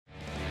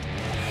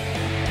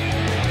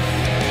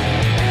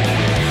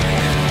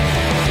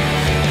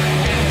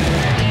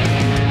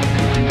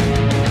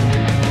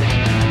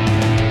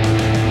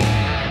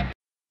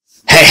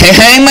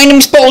Hey, my name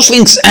is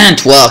PolishLynx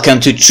and welcome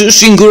to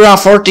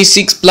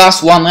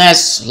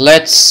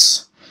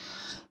ChuSingura46+1.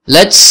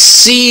 Let's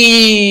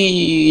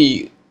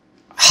see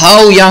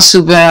how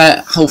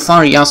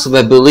far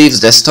Yasubee believes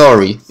the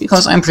story,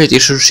 because I'm pretty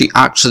sure she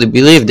actually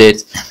believed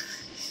it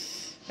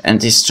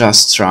and is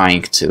just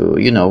trying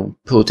to,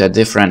 put a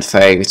different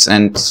face.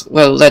 And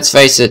well, let's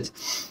face it,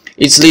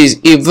 it's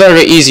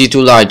very easy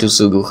to lie to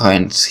Suguha,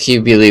 and he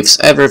believes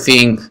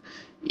everything,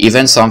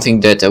 even something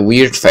that a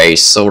weird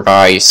face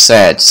Sorai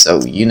said. So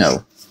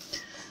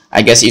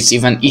I guess it's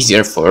even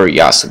easier for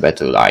Yasubee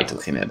to lie to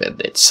him about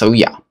it. So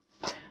yeah,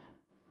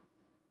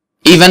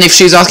 even if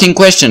she's asking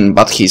questions,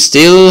 but he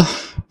still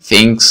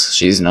thinks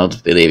she's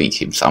not believing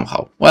him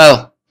somehow.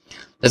 Well,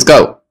 let's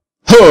go.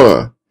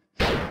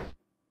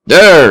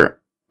 There!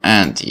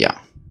 And yeah.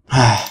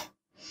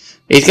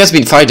 It has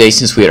been 5 days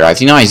since we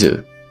arrived in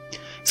Aizu.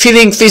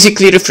 Feeling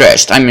physically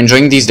refreshed, I'm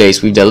enjoying these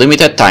days with the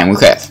limited time we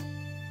have.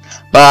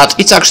 But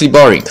it's actually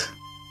boring.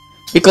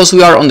 Because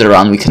we are on the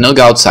run, we cannot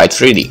go outside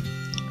freely.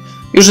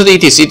 Usually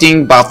it is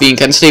eating,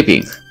 bathing and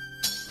sleeping.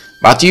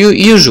 But you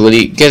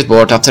usually get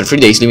bored after 3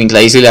 days living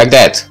lazy like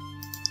that.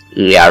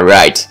 Yeah,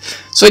 right.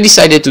 So I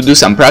decided to do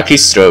some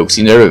practice strokes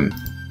in the room.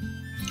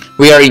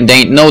 We are in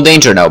no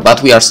danger now,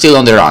 but we are still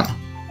on the run.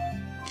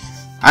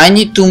 I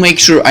need to make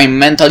sure I'm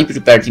mentally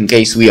prepared in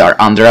case we are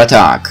under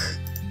attack.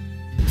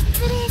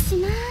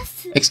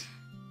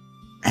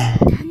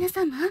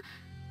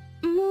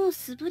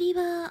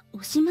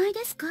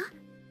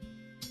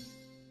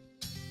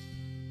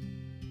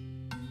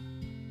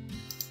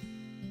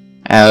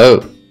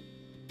 Oh.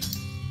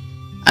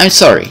 I'm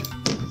sorry.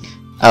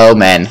 Oh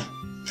man.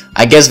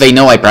 I guess they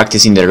know I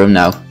practice in the room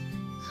now.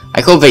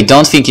 I hope they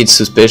don't think it's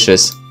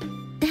suspicious.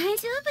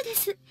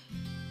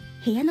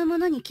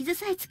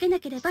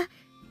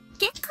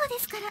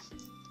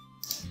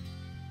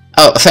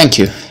 Oh, thank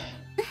you.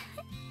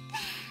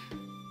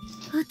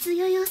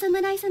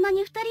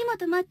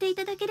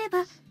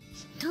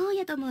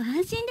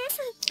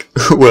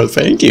 Well,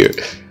 thank you.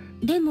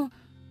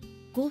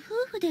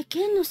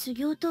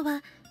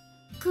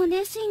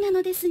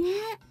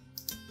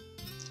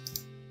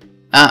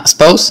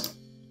 Suppose?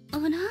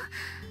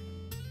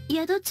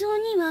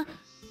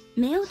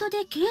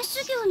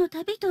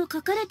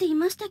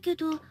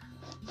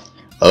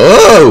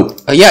 Oh!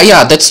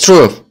 Yeah, that's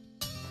true.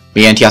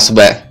 Me and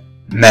Yasubee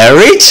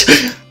married?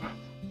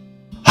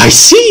 I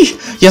see!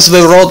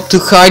 Yasubee wrote to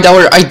hide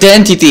our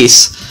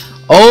identities.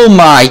 Oh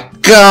my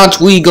god,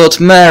 we got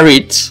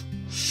married.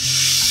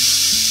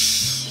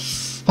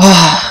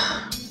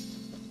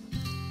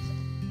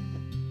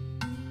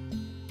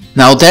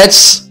 Now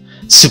that's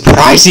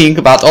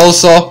surprising, but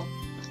also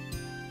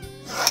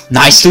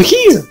nice to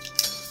hear.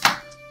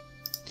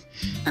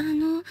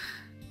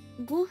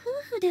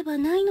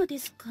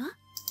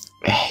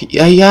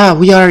 Yeah,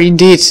 we are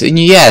indeed.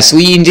 Yes,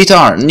 we indeed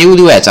are.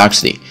 Newlyweds,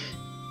 actually.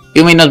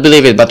 You may not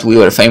believe it, but we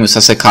were famous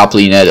as a couple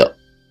in Edo.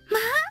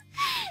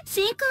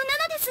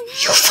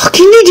 You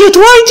fucking idiot!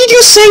 Why did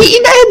you say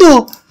in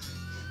Edo?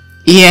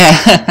 Yeah.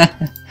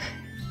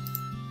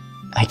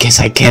 I guess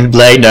I can't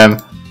blame them.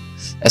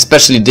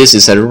 Especially this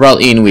is a rural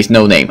inn with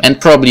no name,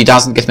 and probably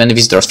doesn't get many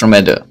visitors from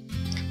Edo.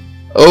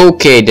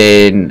 Okay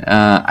then,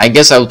 I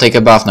guess I'll take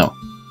a bath now.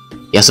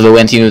 Yasubee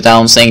went into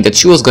town saying that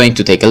she was going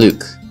to take a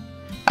look.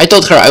 I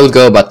told her I would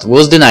go, but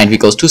was denied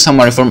because two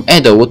samurai from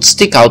Edo would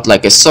stick out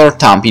like a sore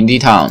thumb in the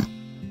town.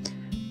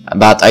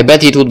 But I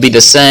bet it would be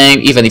the same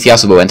even if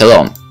Yasubee went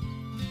alone.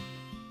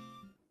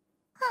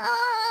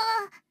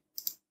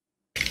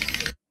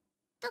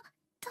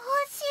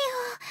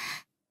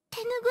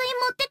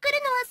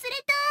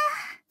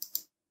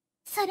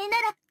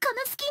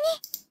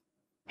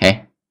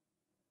 Hey.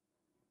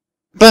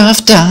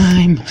 Bath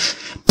time!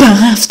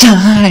 Bath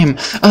time!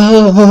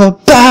 Oh,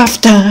 bath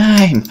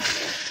time!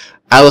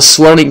 I was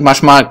swirling my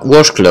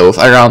washcloth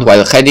around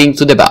while heading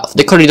to the bath.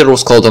 The corridor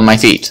was cold on my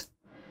feet.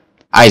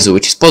 Aizu,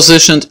 which is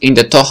positioned in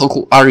the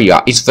Tohoku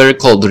area, is very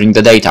cold during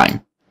the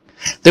daytime.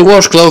 The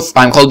washcloth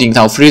I'm holding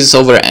now freezes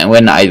over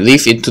when I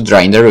leave it to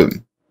dry in the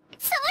room.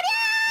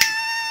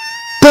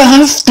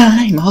 Bath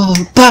time! Oh,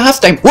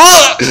 bath time!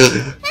 Whoa!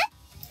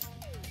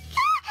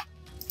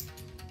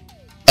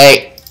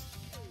 Hey.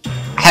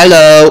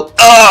 Hello.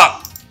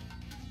 Oh!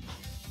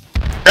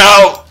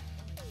 Oh!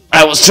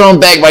 I was thrown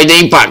back by the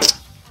impact.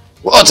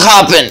 What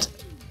happened?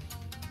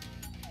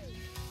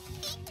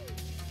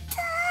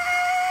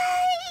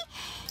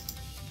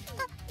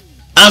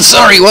 I'm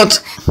sorry,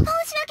 what?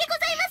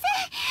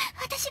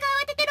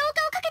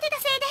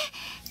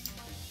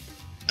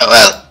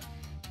 Well,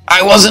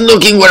 I wasn't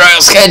looking where I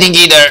was heading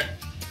either.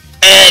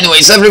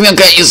 Anyways, everything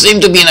okay? You seem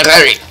to be in a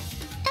hurry.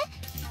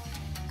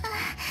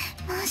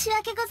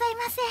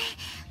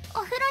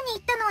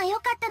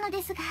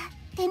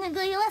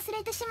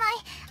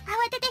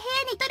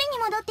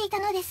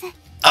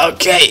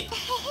 Okay.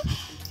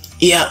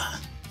 Yeah.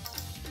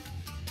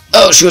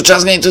 Oh, she was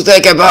just going to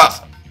take a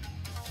bath.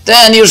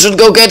 Then you should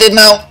go get it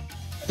now.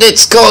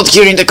 It's cold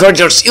here in the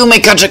corridors. You may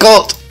catch a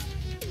cold.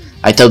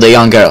 I tell the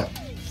young girl.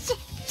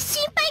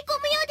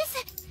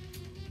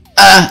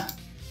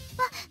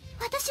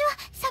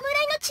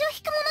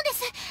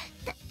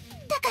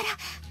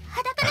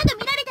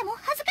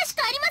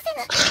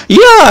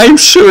 Yeah, I'm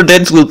sure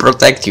that will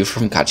protect you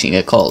from catching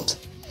a cold.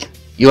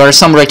 You are a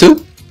samurai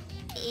too?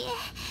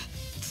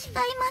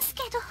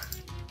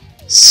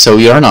 So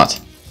you're not.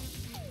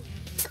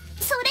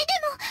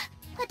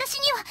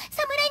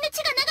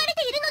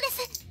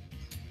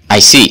 I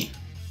see.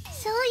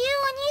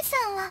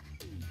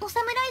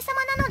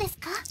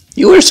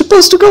 You were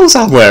supposed to go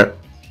somewhere.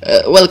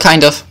 Well,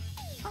 kind of.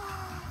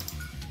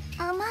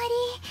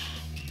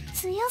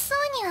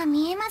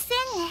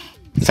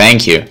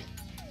 Thank you.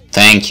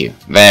 Thank you.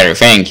 Very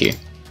thank you.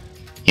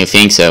 You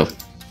think so?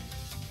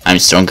 I'm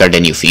stronger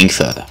than you think,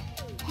 further.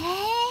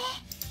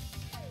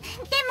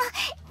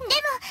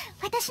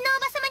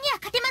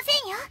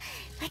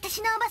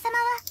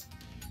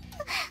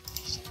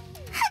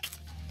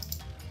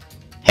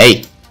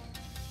 Hey,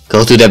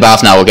 go to the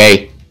bath now,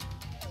 okay?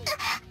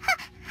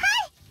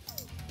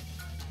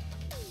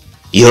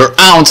 Your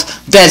aunt,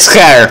 that's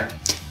her!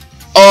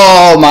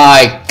 Oh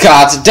my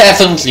god,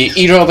 definitely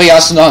Inre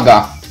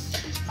Yasunaga.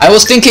 I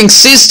was thinking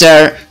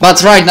sister,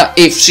 but right now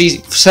if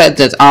she said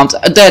that aunt,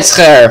 that's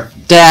her.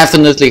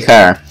 Definitely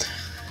her.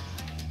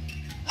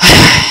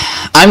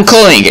 I'm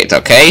calling it,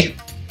 okay?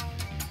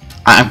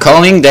 I'm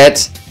calling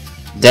that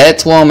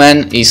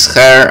woman is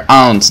her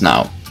aunt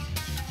now.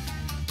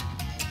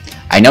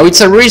 I know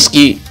it's a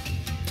risky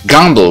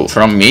gamble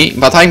from me,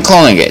 but I'm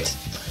calling it.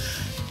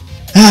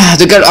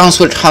 The girl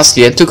answered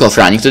hastily and took off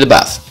running to the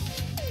bath.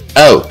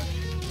 Oh,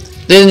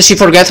 didn't she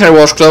forget her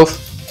washcloth?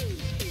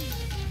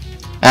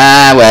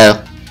 Ah,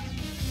 well.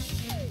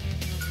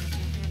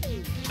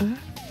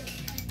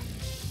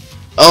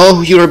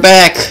 Oh, you're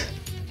back.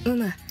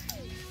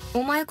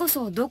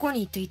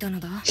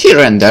 Here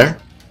and there.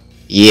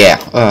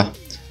 Yeah,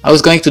 I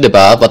was going to the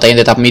bar, but I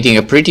ended up meeting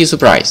a pretty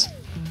surprise.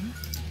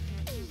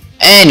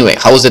 Anyway,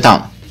 how was the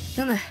town?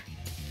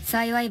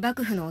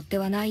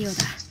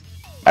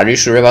 Are you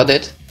sure about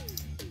it?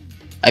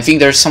 I think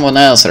there's someone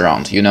else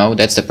around, you know,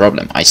 that's the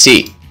problem. I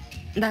see.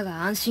 Yeah,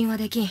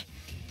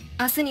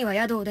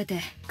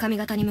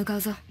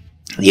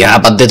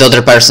 but that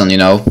other person, you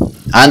know,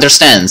 I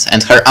understand,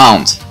 and her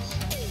aunt.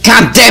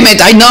 God damn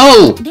it, I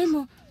know!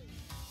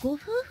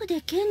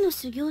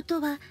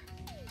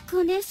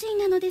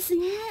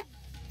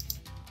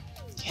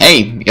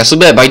 Hey,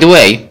 Yasubee, by the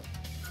way,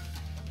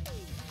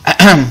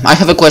 I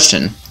have a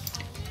question.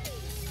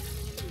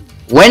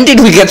 When did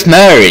we get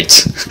married?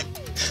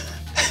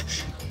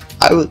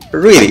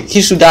 Really,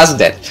 he should ask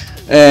that.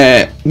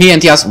 Me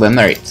and Yasubee were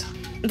married.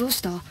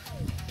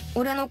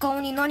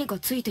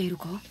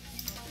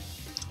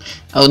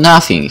 Oh,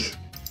 nothing.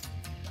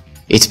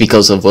 It's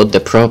because of what the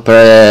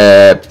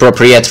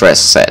proprietress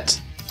said.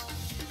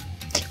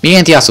 Me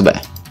and Yasubee.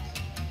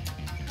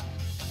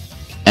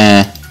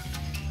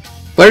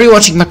 Were you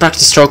watching my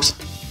practice strokes?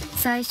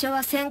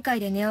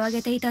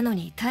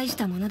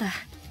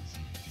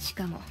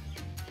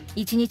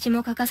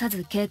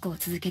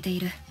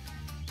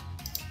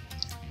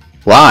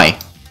 Why?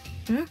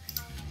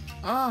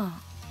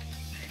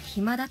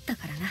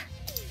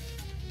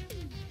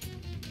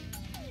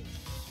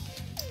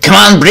 Come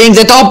on, bring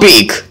the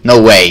topic!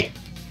 No way.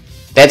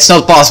 That's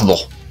not possible.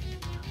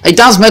 It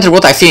doesn't matter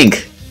what I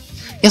think.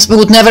 Yasubee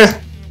would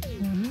never...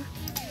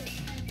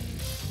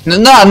 No,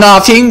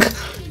 nothing.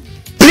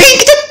 Bring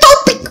the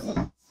topic!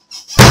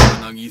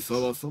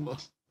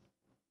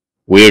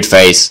 Weird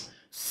face.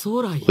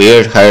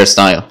 Weird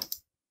hairstyle.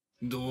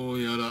 ど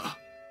うやら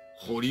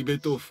堀部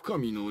と深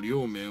見の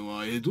両名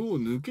は江戸を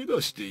抜け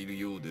出している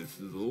ようで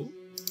すぞ。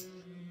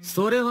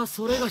それは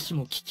それがし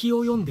も聞き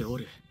を読んでお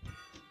る。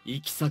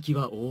行き先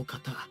は大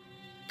方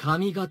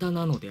上方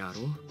なのであ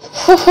ろ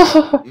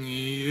う。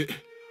いいえ、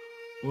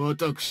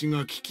私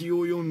が聞き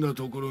を読んだ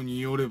ところに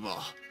よれ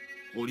ば、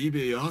堀部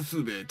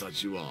安兵衛た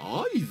ち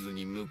は会津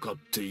に向かっ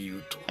てい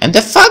ると。And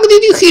the fuck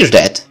did you hear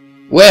that?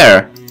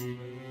 Where?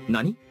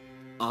 何？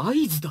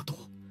会津だと。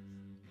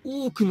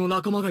多くの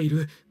仲間がい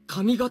る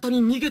上方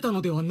に逃げた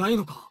のではない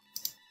のか。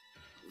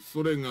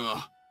それ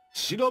が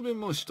調べ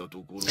ましたと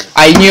ころ。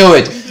I knew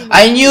it.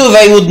 I knew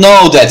they would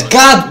know that.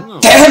 God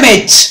damn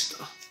it!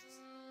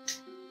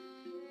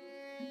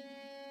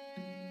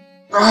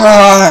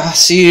 Ah,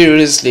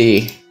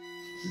 seriously.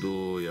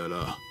 どうや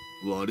ら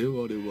我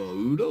々は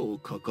裏を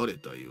かかれ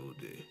たよ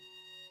うで。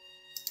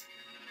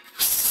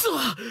くそ、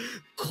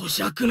小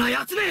尺な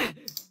やつめ。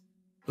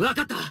わ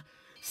かった。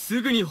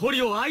すぐに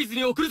堀を会津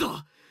に送る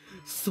ぞ。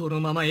その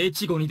まま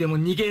越後にでも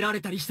逃げら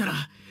れたりしたら、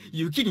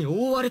雪に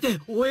覆われて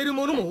追える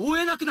ものも追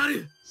えなくな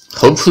る。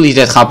Hopefully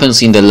that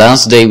happens in the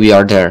last day we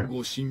are there.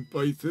 ご心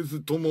配せ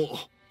ずとも、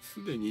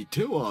すでに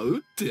手は打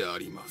ってあ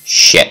ります。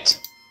Shit.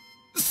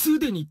 す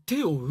でに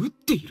手を打っ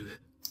てい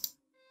る。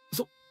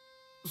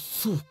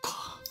そう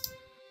か。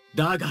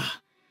だが、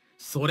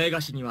それが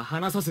しには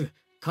話さず、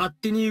勝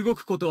手に動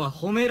くことは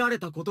褒められ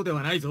たことで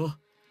はないぞ。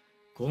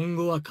今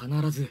後は必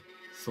ず、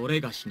それ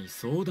がしに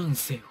相談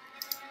せよ。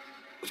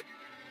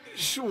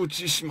承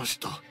知しまし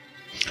た。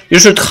You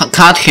should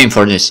cut him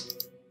for this.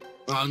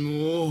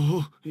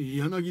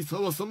 柳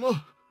沢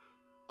様、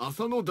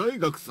浅野大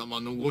学様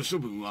のご処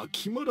分は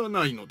決まら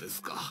ないので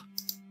すか。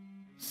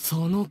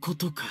そのこ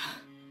とか。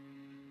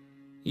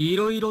い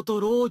ろいろと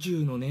老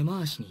中の根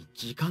回しに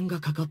時間が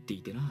かかって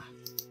いてな。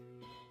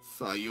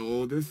さ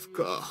ようです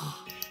か。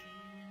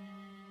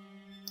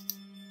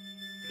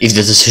If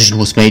the decision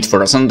was made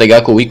for us on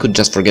Daigaku, we could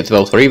just forget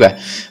about Horibe.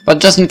 But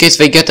just in case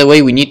they get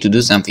away, we need to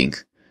do something.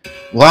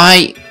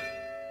 Why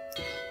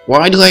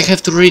do I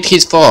have to read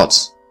his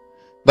thoughts?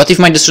 But if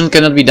my decision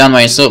cannot be done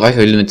myself, I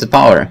have limited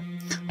power.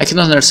 I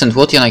cannot understand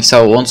what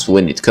Yanagisawa wants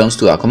when it comes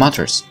to alcohol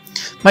matters.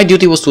 My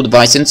duty was to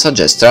advise and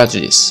suggest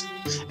strategies.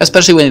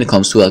 Especially when it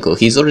comes to alcohol,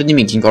 he is already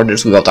making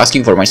orders without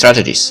asking for my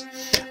strategies.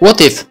 What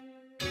if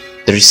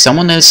there is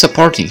someone else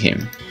supporting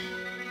him?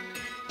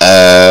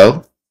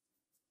 Oh.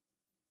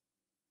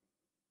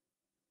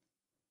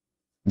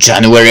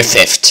 January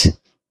 5th.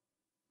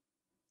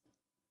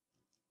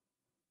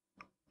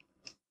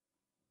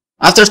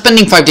 After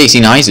spending 5 days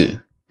in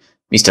Aizu,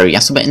 Mr.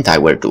 Yasubee and I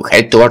were to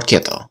head toward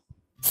Kyoto.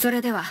 そ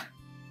れでは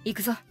行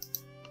くぞ。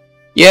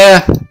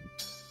 Yeah.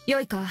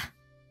 よいか、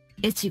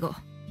越後、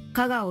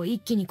香川を一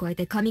気に越え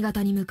て上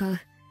方に向かう。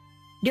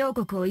両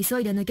国を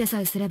急いで抜けさ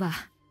えすれば、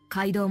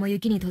街道も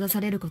雪に閉ざ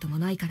されることも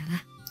ないから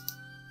な。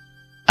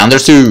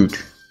Understood.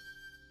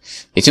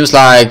 It seems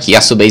like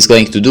Yasubee is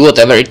going to do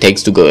whatever it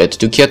takes to get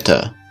to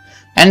Kyoto,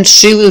 and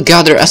she will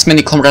gather as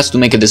many comrades to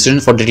make a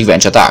decision for the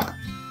revenge attack.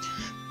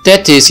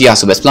 That is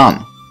Yasubee's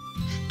plan.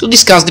 To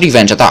discuss the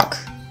revenge attack.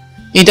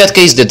 In that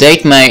case, the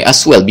date may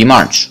as well be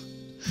March.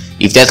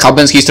 If that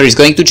happens, history is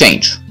going to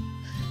change.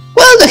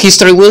 Well, the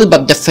history will,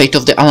 but the fate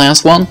of the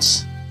Alliance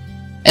won't.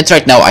 And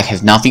right now, I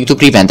have nothing to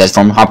prevent that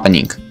from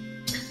happening.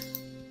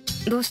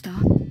 どうした？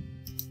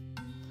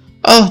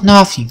 Oh,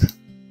 nothing.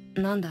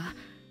 なんだ、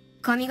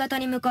上方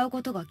に向かう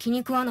ことが気に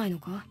食わないの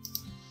か？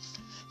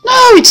 No,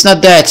 it's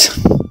not that.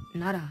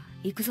 なら、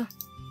行くぞ。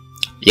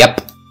 Yep.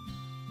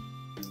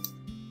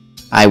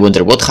 I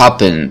wonder what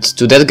happened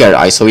to that girl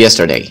I saw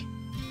yesterday.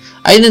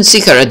 I didn't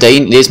see her a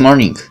day this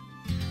morning.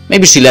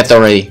 Maybe she left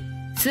already.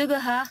 すぐ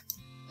は？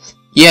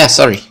 Yeah,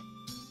 sorry.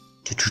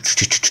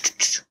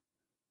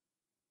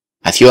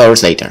 A few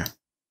hours later.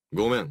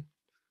 ごめん。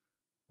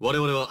我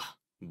々は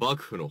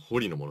幕府の捕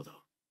の者だ。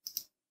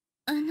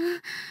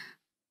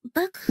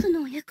幕府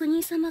のお役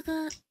人様が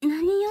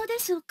何用で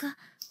しょうか？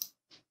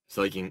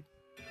最近、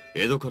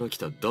江戸から来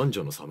た男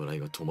女の侍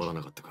が止まら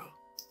なかったか？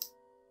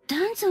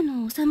男女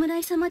のお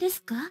侍様で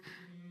すか？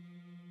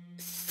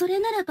それ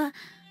ならば、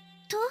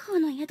当方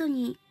の宿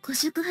にご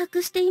宿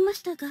泊していま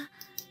したが。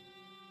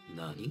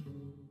何？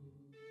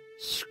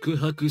宿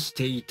泊し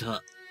てい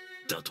た、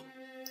だと。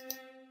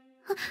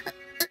は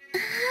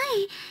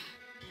い。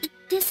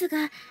ですが、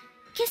今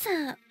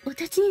朝お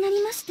立ちにな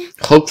りまして。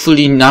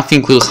Hopefully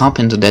nothing will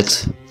happen to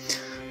that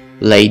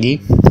lady.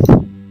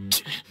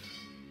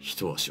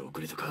 一足遅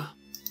れたか。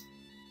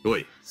お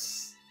い、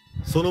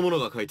その者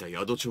が書いた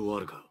宿帳は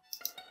あるか？はい。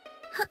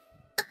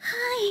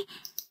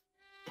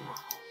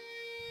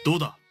どう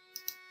だ？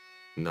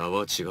名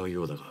は違う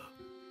ようだが、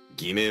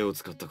偽名を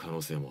使った可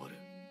能性もある。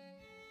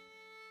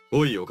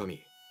おい、おか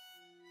み。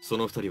そ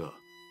の二人は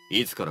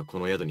いつからこ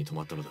の宿に泊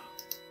まったのだ？は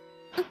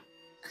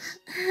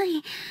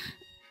い。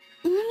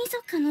大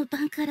晦日の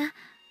晩から。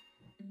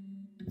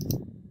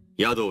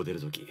宿を出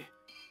るとき、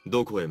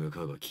どこへ向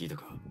かうか聞いた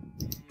か？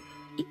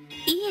いえ。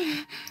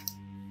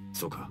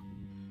そうか。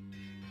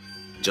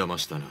邪魔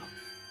したな。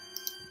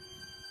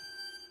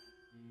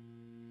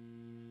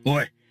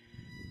おい、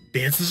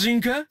別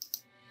人か？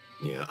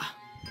いや、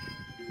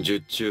十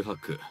中八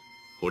九、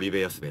堀部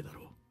安兵衛だろ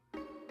う。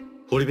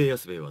堀部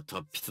安兵衛は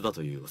達筆だ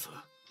という噂。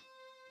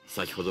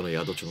先ほどの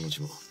宿帳の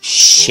字も、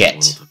Shit.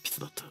 達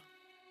筆だった。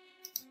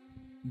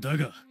だ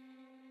が、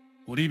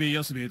堀部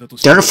安兵衛だと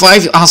There are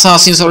 5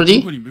 assassins already?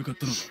 どこに向かっ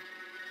たのだ？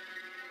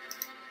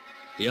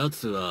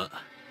奴は、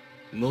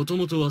もと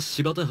もとは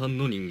柴田藩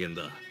の人間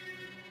だ。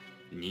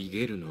逃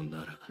げるの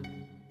なら、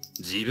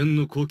自分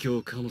の故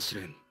郷かもし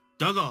れん。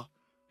だが、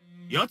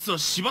奴は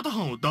柴田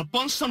藩を脱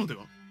藩したので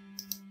は？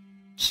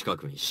近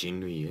くに親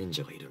類縁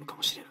者がいるのか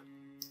もしれぬ。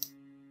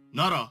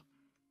なら、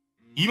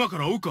今か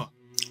ら追うか？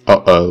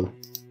 Uh-oh.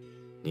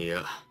 い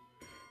や、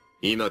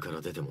今から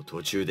出ても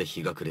途中で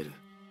日が暮れる。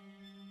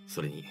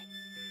それに、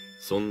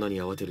そんな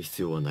に慌てる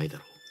必要はないだ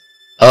ろ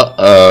う。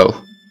Uh-oh.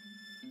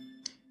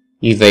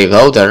 If they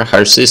go there,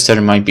 her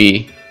sister might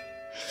be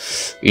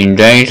in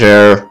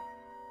danger.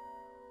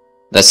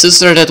 The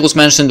sister that was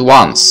mentioned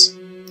once.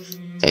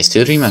 I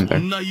still remember. そ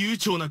んな悠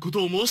長なこ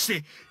とを申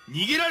して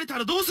逃げられた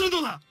らどうする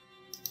のだ？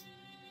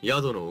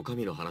宿の女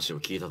将の話を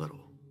聞いただろう。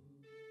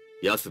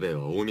安兵衛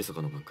は大晦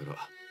日の晩から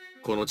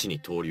この地に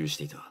投留し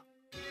ていた。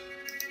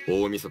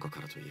大晦日か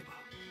らといえば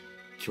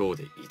今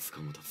日で5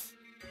日も経つ。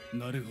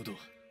なるほど。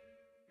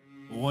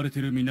追われ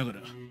てる身ながら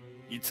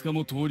5日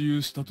も投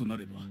留したとな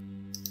れば。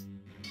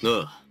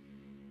なあ、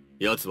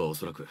奴はお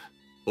そらく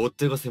追っ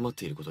手が迫っ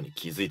ていることに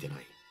気づいてな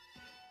い。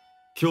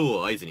今日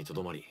は会津にと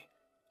どまり、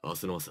明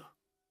日の朝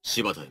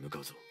柴田へ向か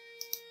うぞ。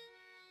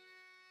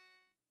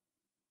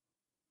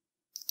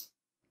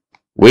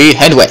We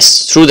head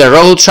west, through the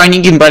road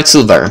shining in bright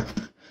silver.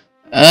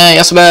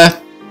 Yasubee!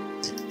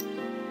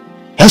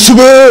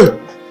 Yasubee!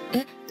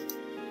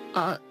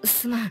 あ、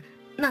すまん。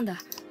なんだ？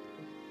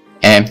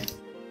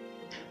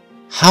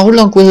 How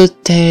long will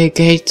it take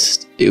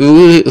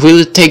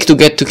to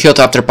get to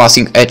Kyoto after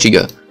passing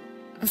Echigo?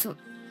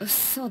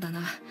 そうだ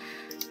な。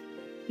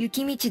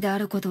雪道であ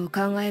ることを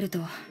考えると、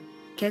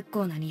結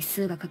構な日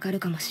数がかかる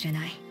かもしれ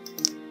ない。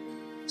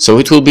So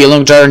it will be a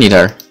long journey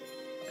there.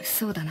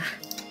 そうだな。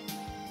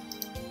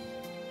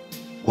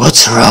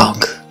What's wrong?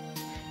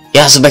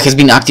 Yasubee has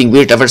been acting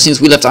weird ever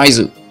since we left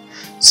Aizu.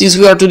 Since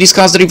we are to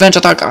discuss the revenge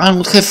attack, I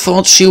would have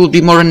thought she would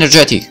be more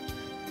energetic.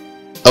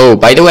 Oh,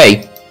 by the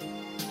way,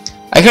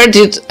 I heard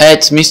it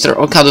at Mr.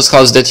 Okado's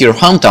house that your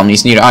hometown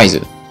is near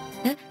Aizu.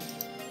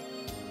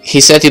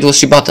 He said it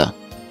was Shibata.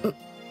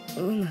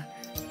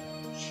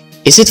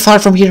 Is it far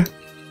from here?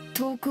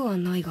 遠くは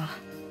ないが。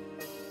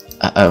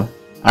Uh-oh.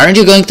 Aren't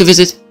you going to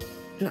visit?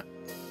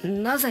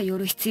 なぜ寄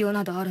る必要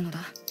などあるのだ?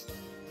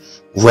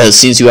 Well,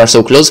 since you are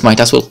so close, might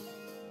as well.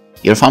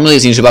 Your family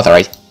is in Shibata,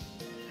 right?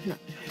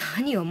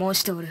 何を申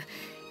しておる。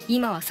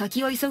今は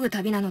先を急ぐ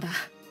旅なのだ。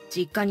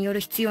実家に寄る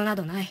必要な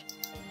どない。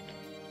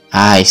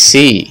I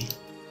see.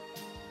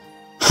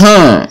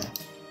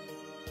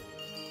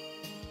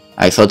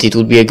 I thought it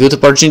would be a good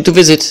opportunity to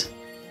visit.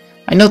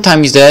 I know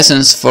time is the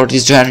essence for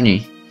this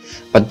journey,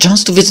 but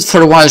just to visit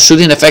for a while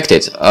shouldn't affect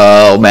it.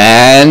 Oh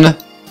man,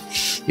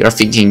 your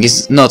thinking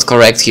is not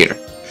correct here.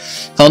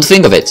 Come to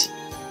think of it,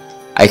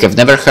 I have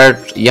never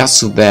heard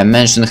Yasubee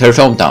mention her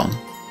hometown.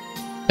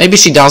 Maybe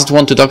she doesn't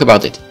want to talk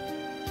about it,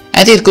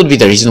 and it could be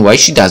the reason why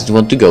she doesn't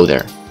want to go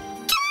there.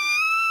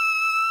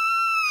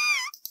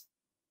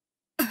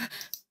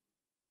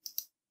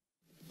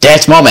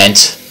 That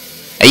moment!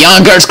 A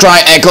young girl's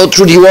cry echoed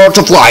through the world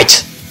of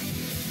light.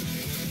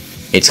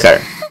 It's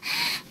her.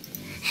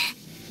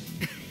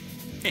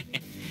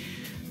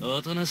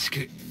 おとなし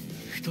く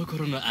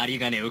懐の有り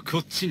金をこ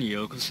っちに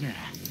よこしな。嫌で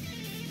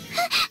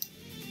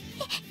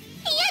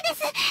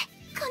す。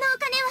このお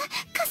金は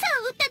傘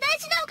を売った大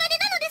事なお金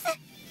なの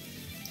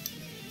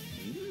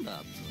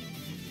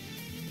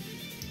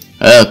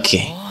です。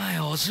Okay.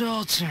 おいお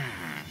嬢ちゃん、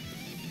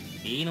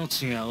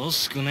命が惜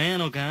しくねえ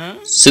のか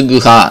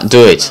Suguha,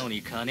 do it. 素直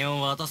に金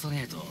を渡さ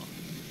ねえと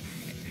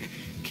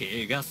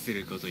怪我す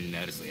ることに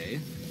なるぜ。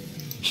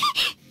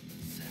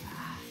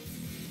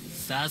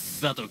さっ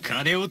さと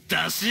金を出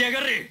しや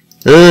がれ。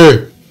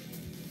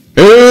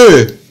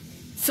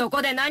そ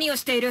こで何を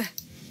している？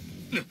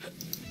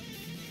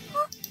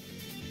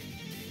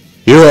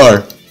 You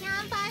are.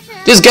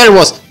 This girl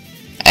was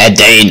a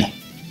Dane.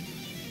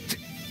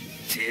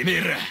 てめ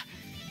えら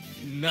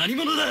何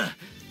者だ。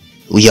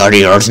 We are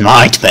your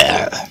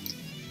nightmare.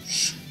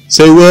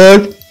 Say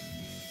what?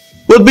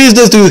 What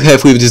business do you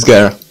have with this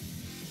girl?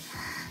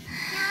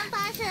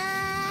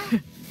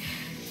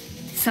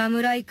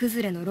 侍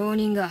崩れの浪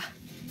人が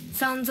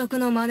山賊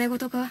の真似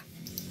事か？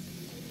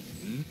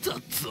だぞ。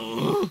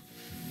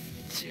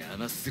邪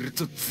魔する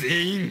と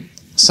全員。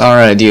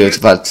Sorry, dude,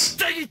 but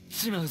大っ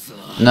ちまうぞ。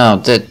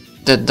 no, that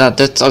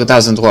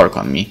doesn't work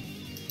on me.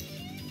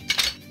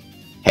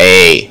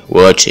 Hey,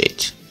 watch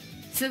it.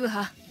 すぐ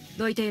は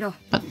どいていろ。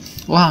 But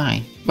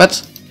why?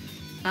 But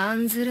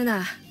案ずる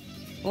な。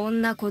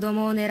女子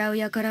供を狙う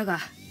輩が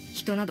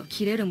人など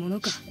切れるも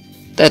のか。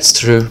 that's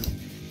true.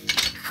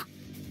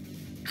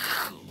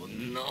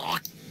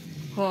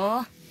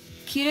 ほう、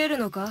切れる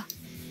のか？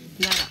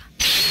なら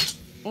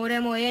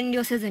俺も遠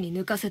慮せずに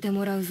抜かせて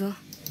もらうぞ。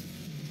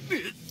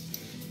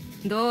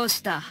どう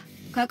した？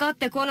かかっ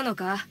てこぬの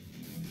か？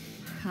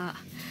はあ、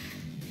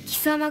貴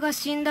様が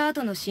死んだ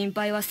後の心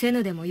配はせ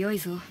ぬでもよい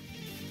ぞ。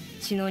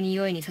血の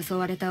匂いに誘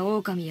われた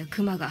狼や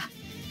熊が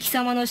貴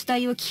様の死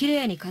体をき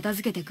れいに片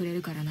付けてくれ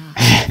るからな。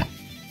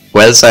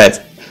Well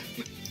said.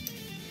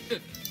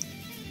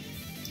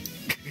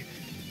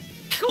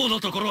 今日の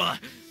ところは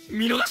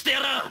見逃してや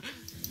らん。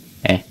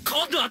 Eh.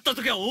 今度会った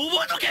時は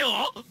覚えとけ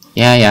よ。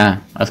 Yeah,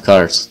 of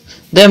course.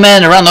 The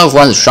man ran off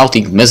while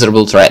shouting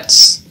miserable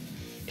threats.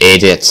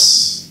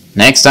 Idiots.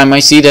 Next time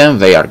I see them,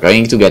 they are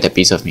going to get a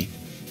piece of me.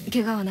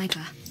 怪我はないか？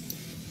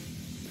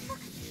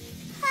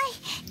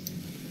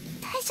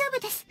 大丈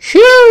夫です。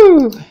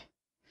 Phew!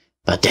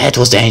 But that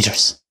was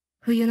dangerous.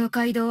 冬の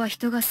街道は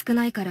人が少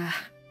ないから、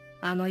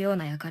あのよう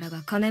な輩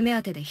が金目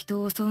当てで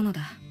人を襲うの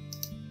だ。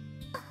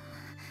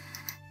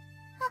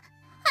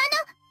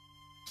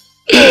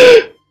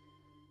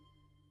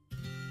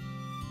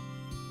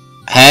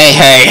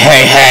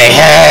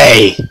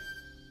Hey!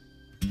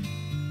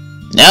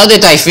 Now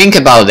that I think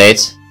about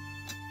it,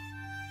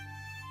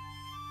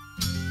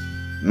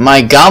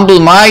 my gamble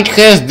might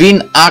have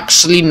been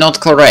actually not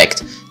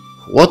correct.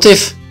 What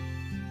if...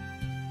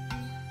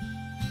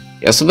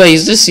 Yasubee,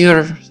 is this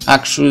your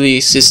actually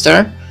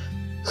sister?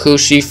 Who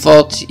she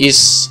thought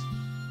is...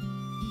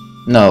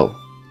 No.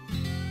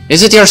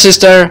 Is it your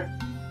sister?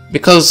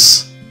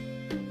 Because...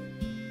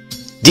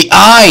 The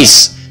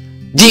eyes!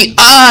 The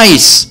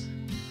eyes!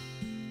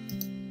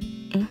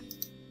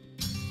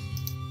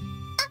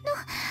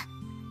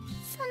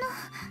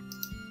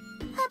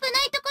 危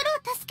ないとこ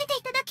ろを助けて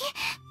いただきあ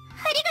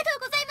りがと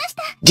うございまし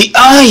た。 The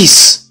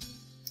eyes!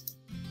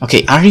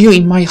 Okay, are you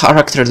in my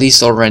character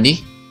list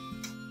already?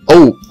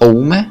 Oh,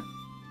 Ome?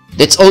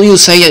 That's all you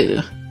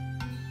say?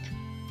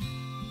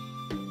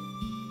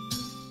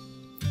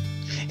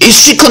 Is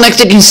she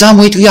connected in some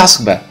way to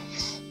Yasubee?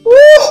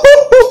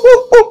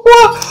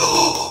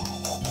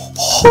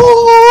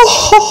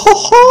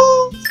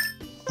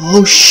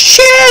 Oh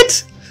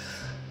shit!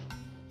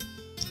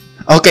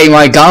 Okay,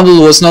 my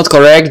gamble was not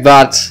correct,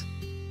 but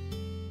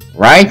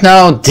right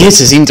now this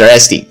is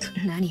interesting.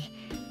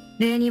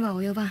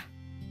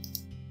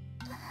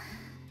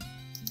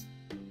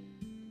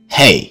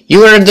 Hey, you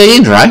were at the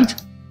inn, right?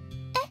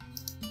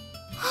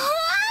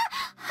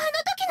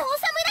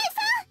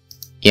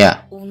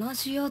 Yeah.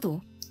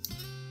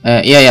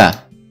 Yeah.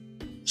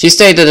 She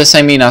stayed at the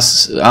same inn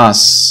as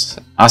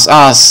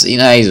us in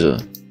Aizu.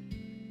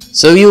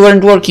 So you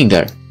weren't working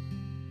there?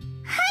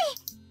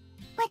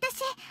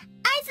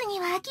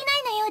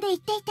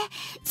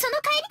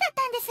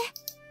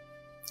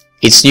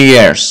 It's New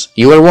Year's.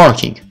 You were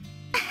working.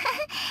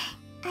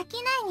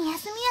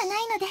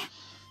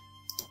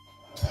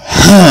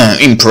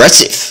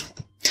 Impressive.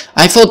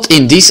 I thought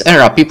in this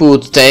era people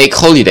would take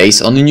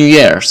holidays on New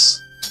Year's.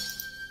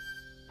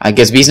 I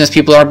guess business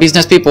people are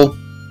business people.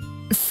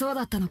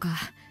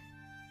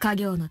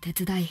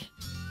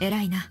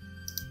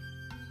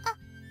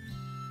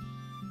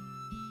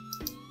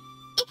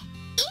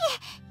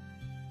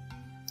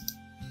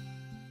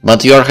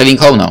 But you are heading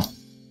home now.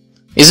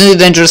 Isn't it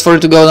dangerous for you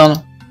to go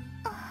down?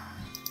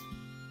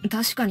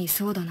 確かに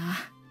そうだな。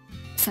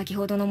先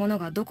ほどのもの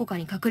がどこか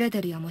に隠れ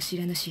てるやもし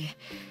れぬし、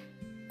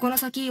この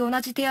先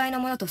同じ手合いの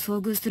ものと遭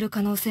遇する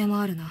可能性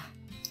もあるな。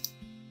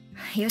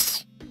よ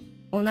し、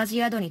同じ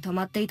宿に泊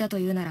まっていたと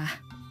いうなら、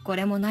こ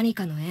れも何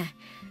かの縁。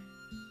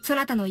そ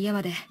なたの家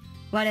まで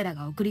我ら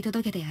が送り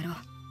届けてやろう。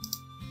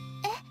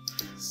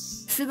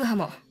すぐは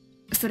も、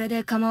それ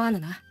で構わぬ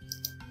な。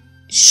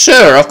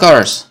Sure, of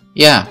course.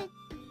 Yeah. でも、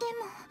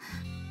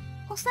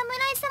お侍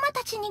様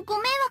たちにご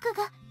迷惑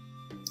が。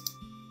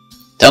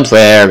Don't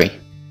worry.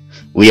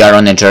 We are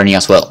on a journey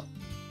as well. 誠に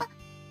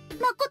よ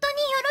ろ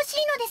しい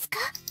のですか？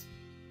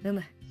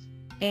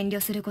遠慮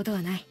すること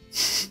はない。ありが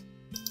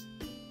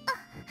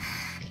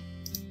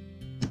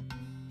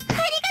とう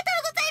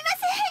ございます。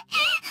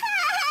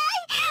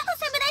お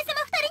侍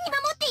様2人に守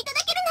っていた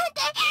だけるなん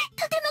て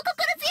とても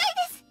心強い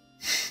で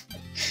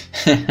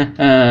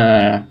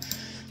す。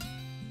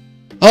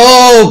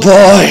Oh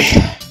boy!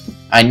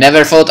 I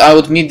never thought I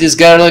would meet this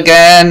girl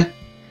again.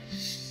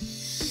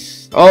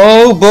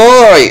 Oh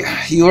boy!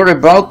 You're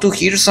about to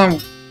hear some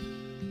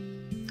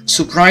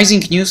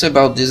surprising news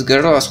about this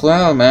girl as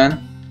well, man.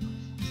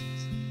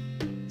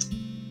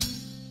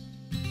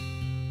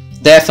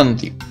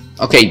 Definitely.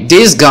 Okay,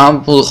 this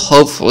gamble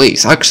hopefully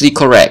is actually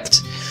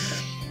correct.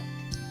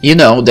 You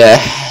know,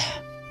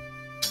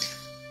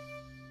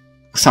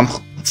 some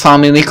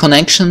family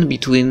connection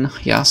between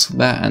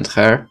Yasubee and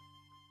her.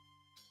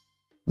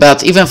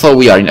 But even though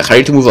we are in a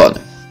hurry to move on,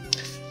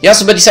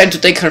 Yasubee decided to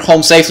take her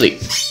home safely.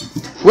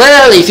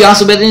 Well, if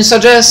Yasubee didn't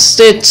suggest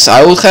it,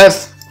 I would have.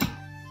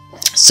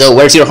 So,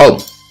 where's your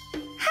home?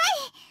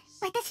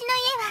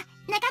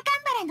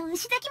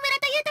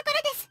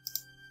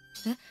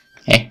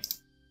 Hey.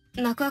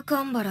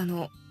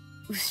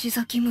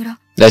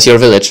 That's your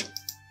village.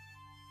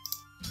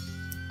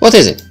 What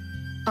is it?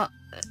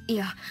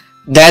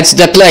 That's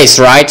the place,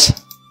 right?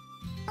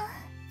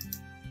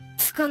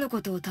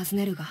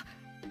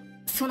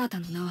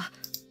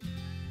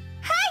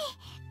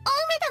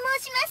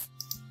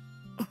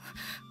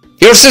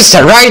 Your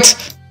sister, right?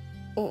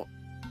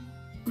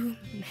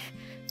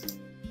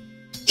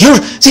 Your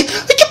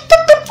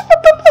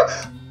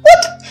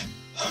what?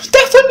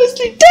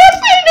 Definitely!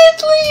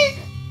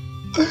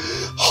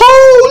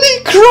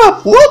 Holy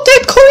crap! What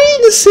a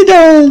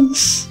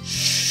coincidence!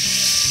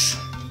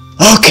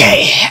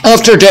 Okay,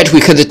 after that we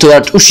headed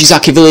toward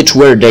Ushizaki village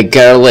where the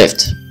girl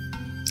lived.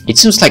 It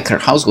seems like her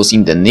house was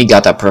in the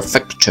Niigata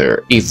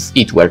prefecture if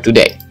it were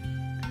today.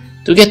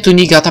 To get to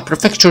Niigata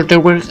prefecture there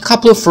were a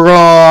couple of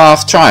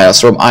rough trials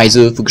from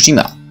Aizu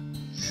Fukushima.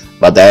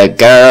 But the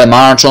girl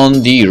marched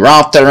on the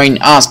rough terrain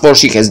as for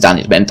she has done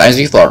it many times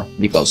before,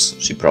 because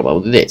she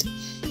probably did.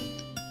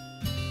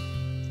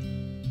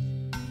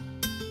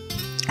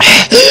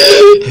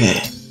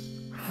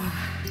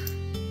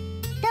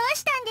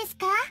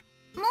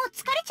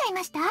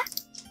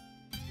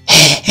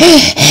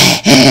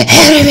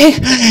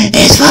 Everything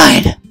is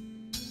fine.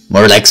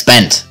 More like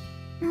spent.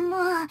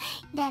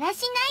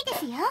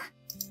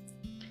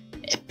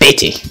 A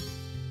pity.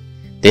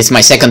 This is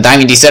my second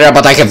time in this era,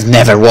 but I have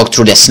never walked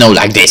through the snow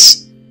like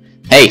this.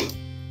 Hey,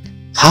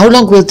 how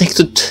long will it take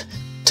to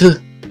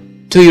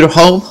your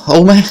home,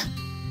 Ome?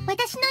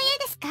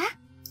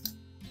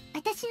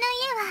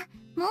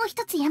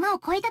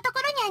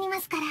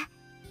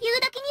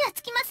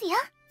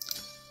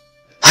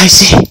 I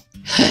see.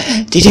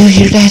 Did you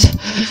hear that?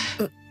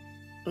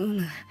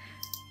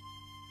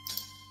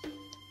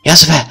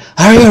 Yasubee,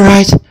 are you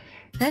alright?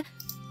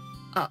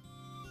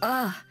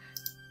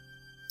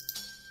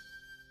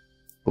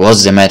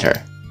 What's the matter?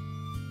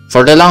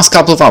 For the last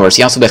couple of hours,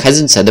 Yasubee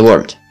hasn't said a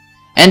word.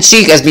 And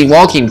she has been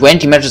walking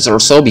 20 meters or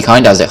so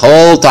behind us the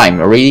whole time.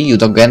 Really? You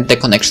don't get the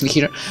connection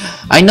here?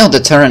 I know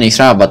the terrain is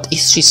rough, but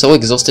is she so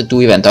exhausted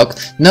to even talk?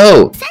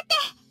 No!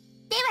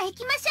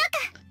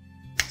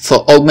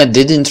 For Ogme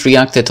didn't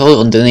react at all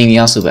on the name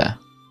Yasubee.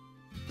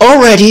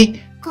 Already?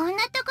 こん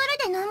なとこ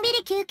ろでのんび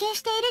り休憩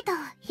していると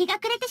日が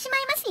暮れてしまい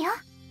ますよ。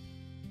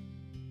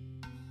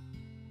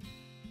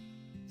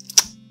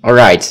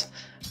Alright.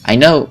 I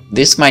know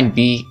this might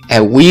be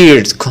a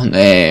weird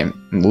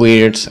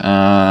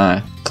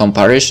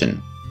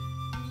comparison.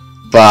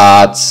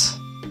 But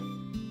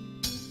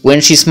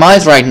when she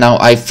smiles right now,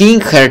 I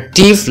think her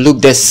teeth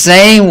look the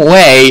same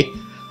way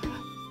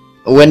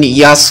when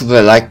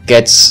Yasubee like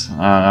gets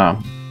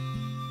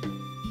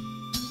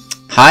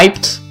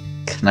hyped.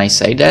 Can I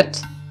say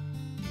that?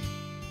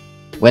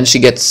 When she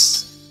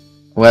gets,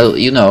 well,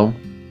 you know,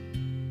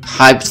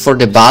 hyped for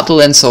the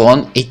battle and so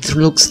on, it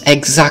looks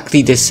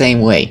exactly the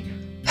same way.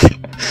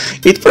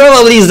 It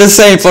probably is the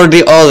same for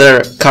the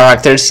other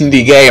characters in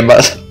the game,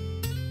 but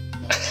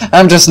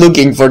I'm just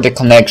looking for the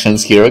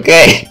connections here,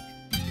 okay?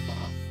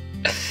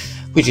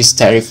 Which is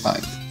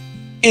terrifying.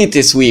 It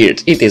is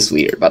weird,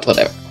 but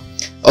whatever.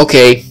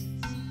 Okay.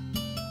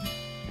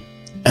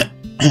 で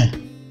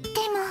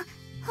も、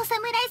お侍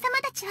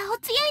様たちはお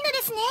強いの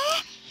ですね。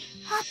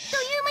あっとい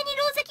う間に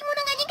狼藉者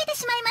が逃げて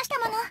しまいました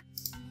もの。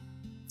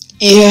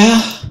Yeah.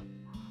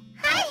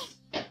 は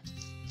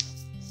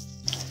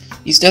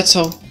い。Is that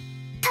so? と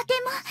て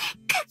も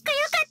かっこ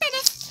よかった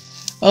です。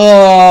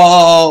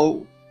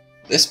Oh,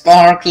 the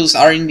sparkles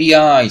are in the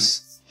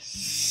eyes.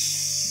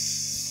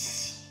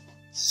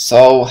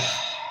 So,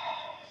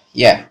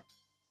 yeah.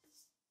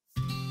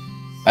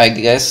 I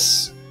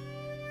guess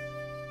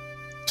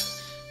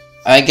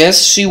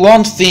she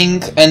won't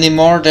think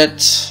anymore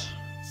that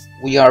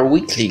we are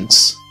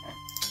weaklings.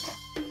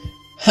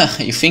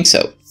 You think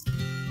so?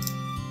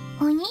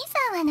 お兄さ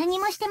んは何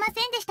もしてません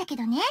でしたけ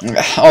どね。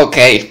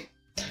Okay.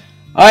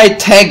 I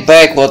take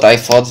back what I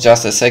thought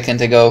just a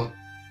second ago.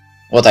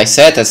 What I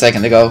said a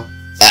second ago.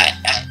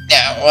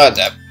 What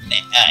the...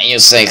 You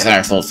say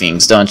hurtful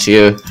things, don't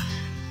you?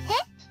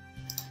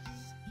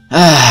 で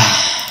も、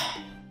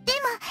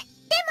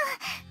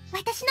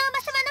私のお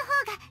ばさまの方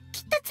が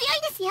きっと強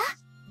いですよ。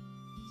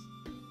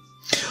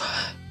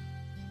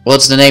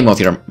What's the name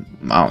of your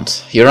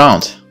mount? Your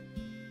aunt?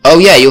 Oh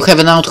yeah, you have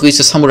an aunt who is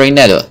a samurai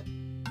Nedo.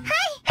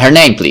 Her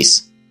name,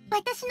 please.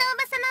 私のお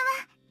ばさま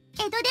は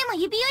江戸でも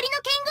指折りの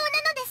剣豪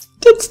なのです。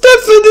That's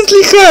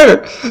definitely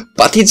her!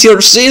 But it's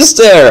your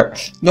sister,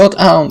 not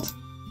aunt.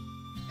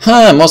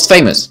 Huh, most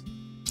famous.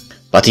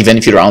 But even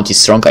if your aunt is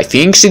strong, I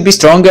think she'd be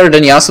stronger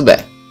than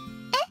Yasubee.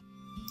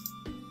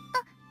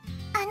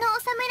 あのお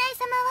侍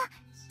様は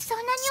そん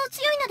なにお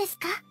強いのです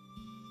か？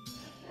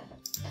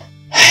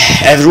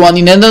 Everyone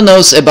in Endo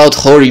knows about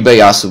Horibe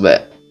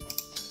Yasubee.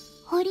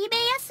 堀部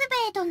安兵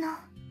衛殿。で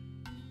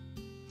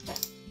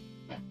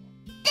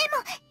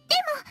も、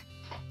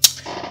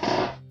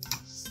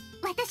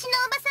私の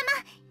おばさ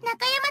ま、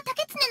中山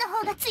竹常の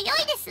方が強い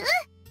です。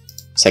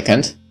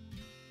Second.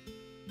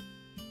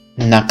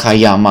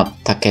 Nakayama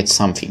Take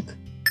something.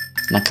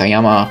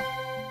 Nakayama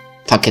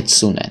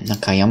Taketsune.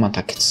 Nakayama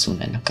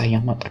Taketsune.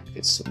 Nakayama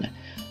Taketsune.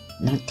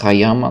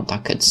 Nakayama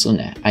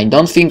Taketsune. I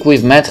don't think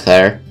we've met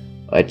her,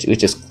 which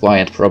is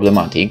quite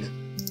problematic.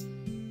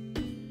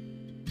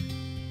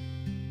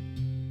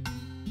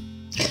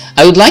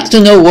 I would like to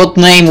know what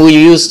name we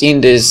used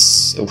in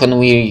this when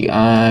we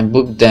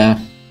booked the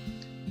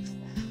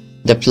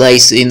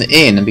place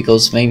in,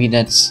 because maybe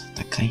that's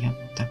Takayama.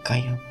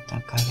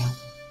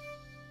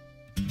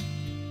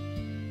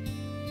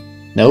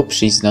 Nope,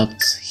 she's not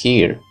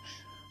here.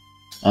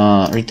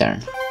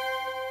 Return.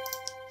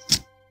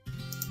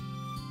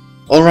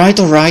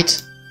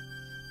 Alright.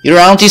 Your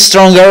aunt is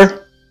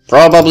stronger,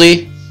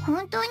 probably.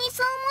 本当に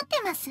そう思っ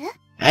てます？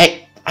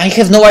 I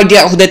have no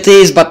idea who that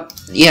is, but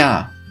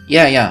yeah. そ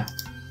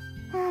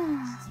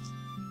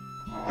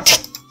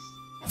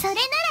れならい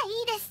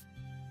いです。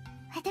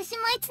私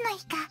もいつの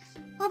日か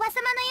おばさ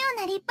まのよ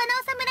うな立派な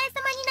お侍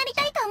様になり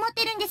たいと思っ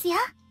てるんですよ。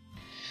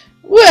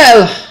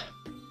 Well,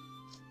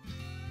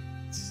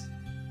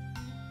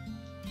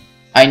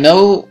 I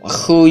know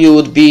who you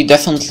would be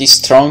definitely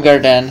stronger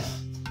than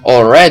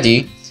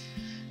already,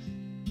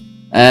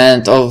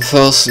 and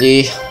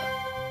obviously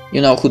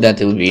you know who that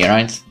will be,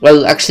 right?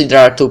 Well, actually there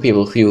are two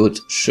people who you would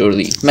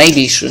surely,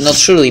 maybe, not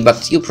surely,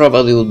 but you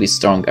probably will be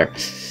stronger.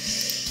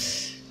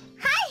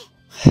 はい。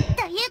というこ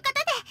とで、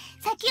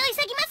先を急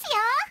ぎます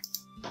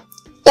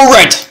よ。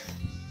 Alright!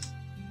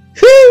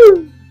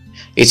 Whew!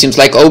 It seems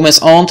like Ome's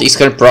aunt is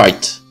her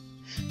pride,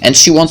 and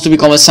she wants to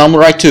become a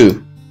samurai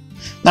too.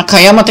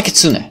 Nakayama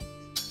Taketsune.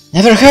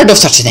 Never heard of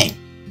such a name.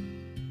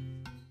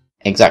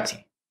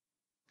 Exactly.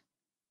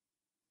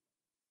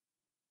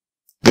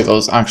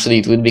 Because actually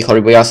it would be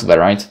Horibe Yasubee,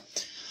 right?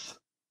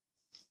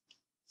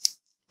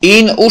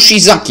 In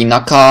Ushizaki,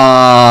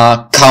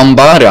 Nakambara,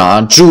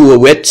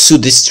 Juetsu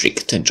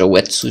district.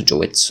 Juetsu. お侍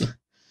様、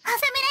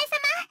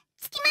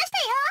着きました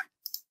よ。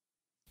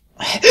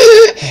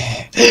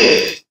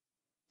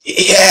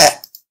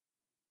Yeah.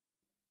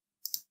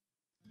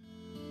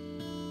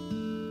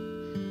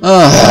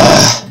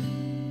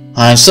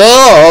 I'm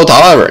so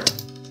tired.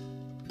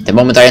 The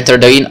moment I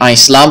entered the inn, I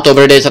slumped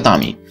over the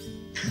tatami.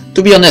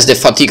 To be honest, the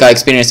fatigue I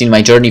experienced in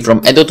my journey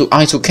from Edo to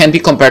Aizu can't be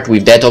compared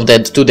with that of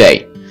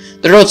today.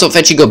 The roads of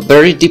Echigo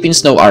buried deep in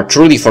snow are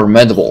truly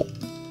formidable.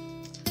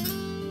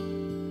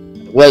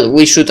 Well,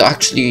 we should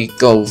actually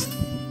go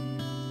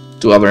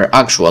to our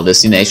actual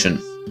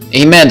destination.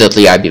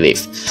 Immediately, I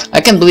believe.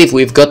 I can't believe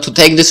we've got to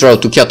take this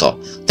road to Kyoto.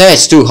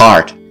 That's too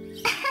hard.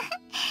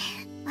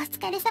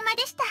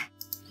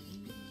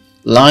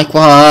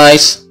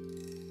 Likewise.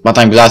 But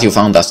I'm glad you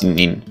found us in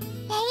Nin.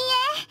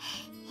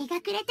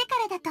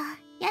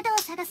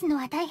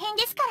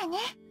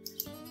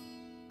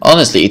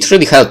 Honestly, it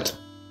really helped.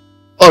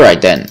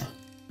 Alright then.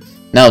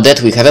 Now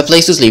that we have a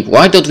place to sleep,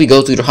 why don't we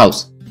go to your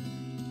house?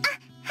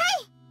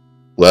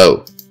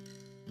 Whoa.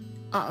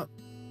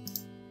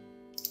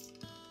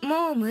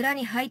 もう村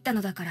に入った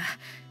のだから、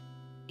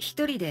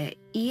一人で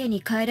家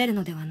に帰れる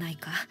のではない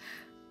か。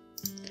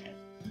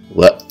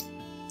What?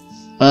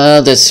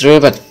 That's true,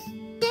 but... で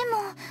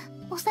も、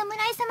お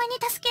侍様に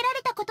助けら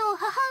れたことを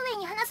母上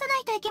に話さな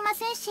いといけま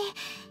せんし、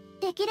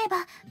できれ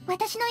ば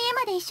私の家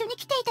まで一緒に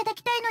来ていただ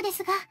きたいので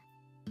すが。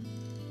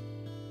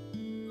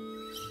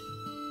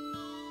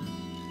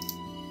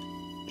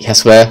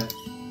Yasubee?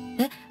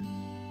 え？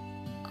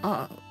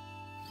あ、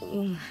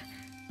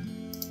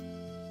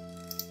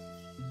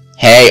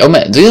Hey,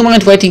 Ome, do you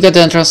mind waiting at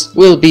the entrance?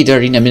 We'll be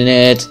there in a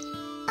minute.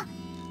 は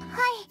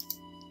い。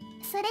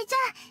それじゃ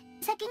あ、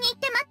先に行っ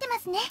て待ってま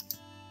すね。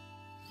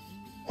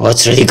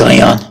What's really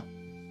going on?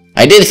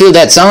 I did feel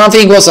that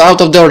something was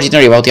out of the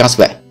ordinary about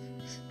Yasubee.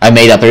 I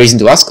made up a reason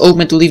to ask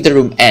Ome to leave the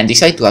room and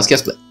decided to ask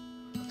Yasubee.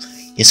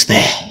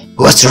 Yasubee,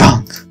 what's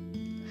wrong?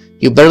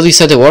 You barely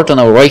said a word on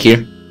our way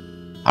here.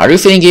 Are you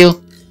feeling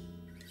ill?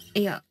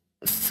 いや、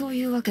そう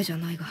いうわけじゃ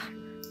ないが。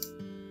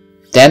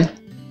Then,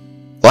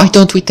 why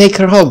don't we take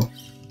her home?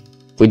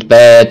 We'd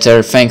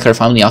better thank her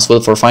family as well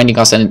for finding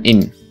us an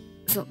inn.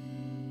 そ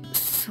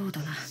う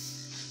だな。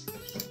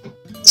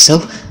So,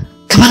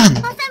 come on! お侍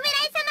様、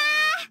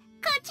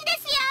こっちで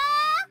す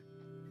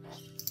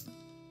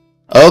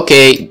よ。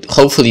 Okay,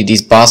 hopefully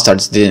these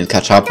bastards didn't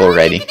catch up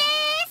already.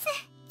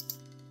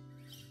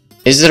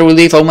 Is there a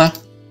relief, Ome? 家は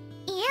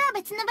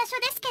別の場所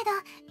ですけど、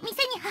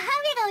店に母上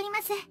がおり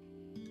ます。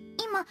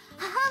今、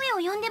母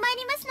上を呼んでまい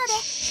りますので、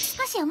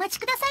少しお待ち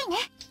くださいね。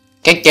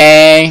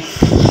Okay,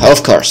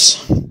 of course.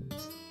 母上、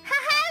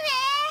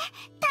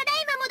ただ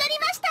いま戻り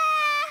ました。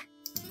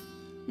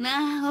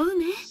まあ、お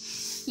梅、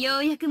よ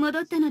うやく戻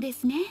ったので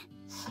すね。は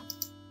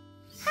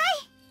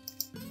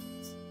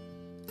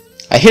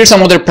い。I hear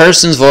some other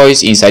person's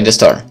voice inside the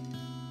store.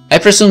 I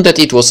presume that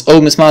it was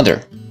Ome's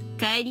mother.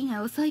 帰り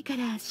が遅いか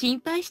ら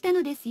心配した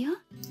のですよ。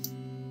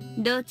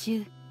道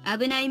中、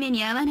危ない目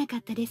に遭わなか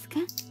ったですか？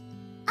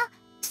あ、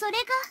それが、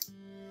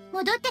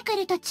戻ってく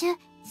る途中、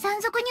山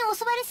賊に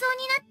襲われそう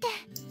になって。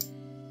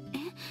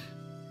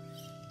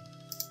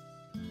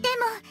で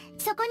も、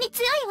そこに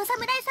強いお侍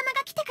様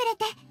が来てくれ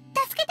て、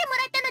助けても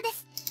らったので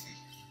す。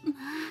ま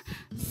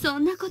あ、そ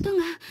んなこと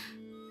が。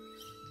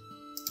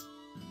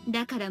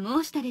だから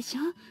申したでし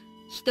ょ。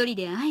一人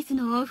で会津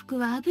の往復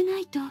は危な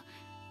いと。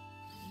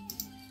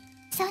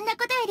そんな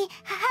ことより、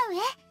母上、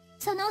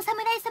そのお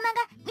侍様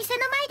が店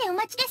の前でお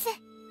待ちです。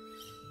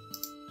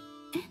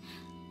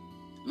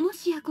も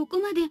しやここ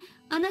まで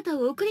あなた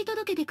を送り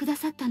届けてくだ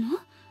さったの？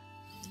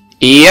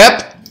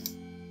 Yep.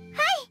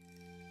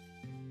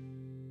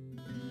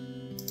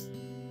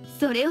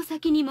 それを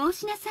先に申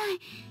しなさい。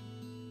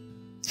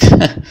お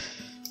侍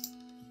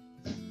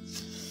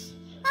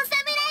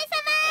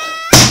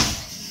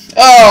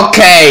様。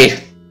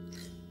 Okay.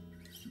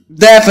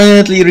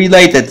 Definitely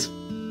related.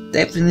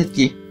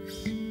 Definitely.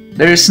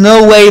 There's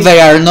no way they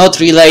are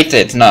not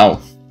related now.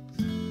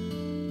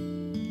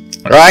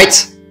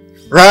 Right?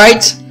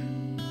 Right?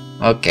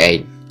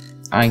 Okay.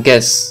 I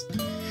guess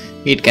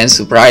it can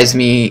surprise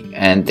me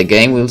and the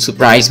game will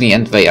surprise me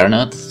and they are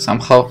not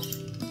somehow.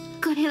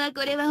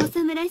 これはお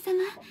侍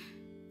様。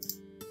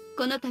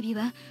この度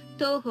は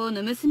当方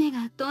の娘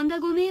がとん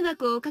だご迷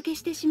惑をおかけ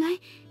してしまい、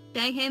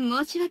大変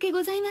申し訳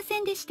ございませ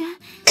んでした。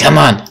Come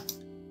on!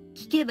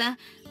 聞けば、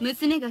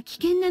娘が危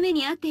険な目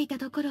に遭っていた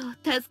ところを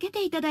助け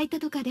ていただいた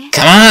とかで、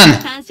 Come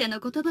on! 感謝の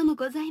言葉も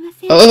ございま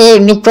せん。Oh,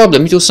 no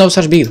problem. It was no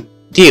such big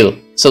deal.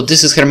 So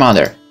this is her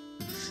mother.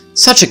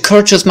 Such a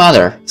courteous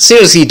mother.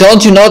 Seriously,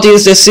 don't you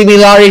notice the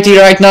similarity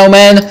right now,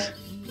 man?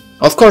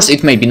 Of course,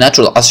 it may be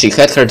natural as she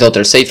had her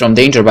daughter saved from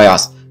danger by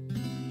us.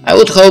 I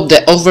would hope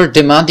the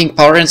over-demanding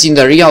parents in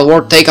the real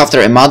world take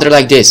after a mother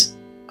like this.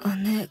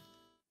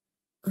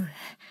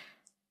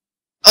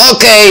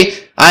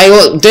 Okay,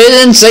 I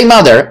didn't say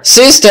mother.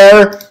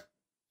 Sister!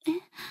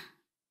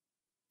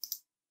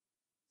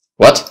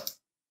 What?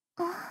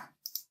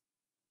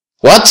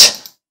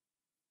 What?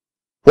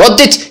 What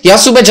did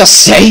Yasubee just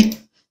say?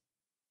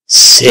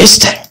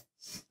 Sister?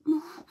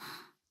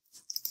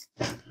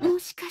 も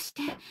しかし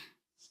て、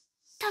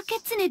竹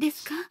常で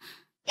すか？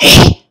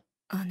 Hey!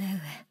 姉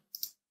上。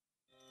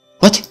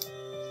 What?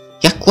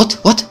 Yeah,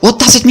 what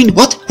does it mean?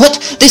 What?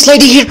 This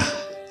lady here?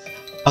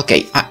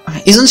 Okay,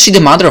 isn't she the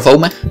mother of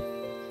Ome?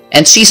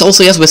 And she's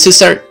also Yasubee's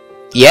sister?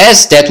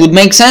 Yes, that would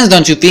make sense,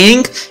 don't you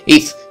think?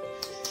 If...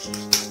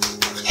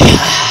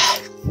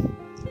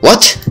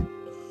 What?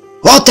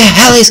 What the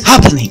hell is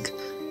happening?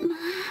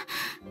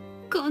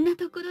 こんな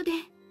ところで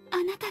あ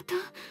なたと。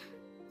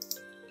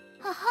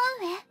母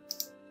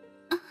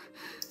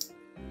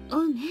上。お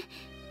梅、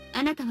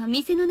あなたは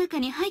店の中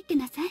に入って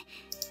なさい。はい。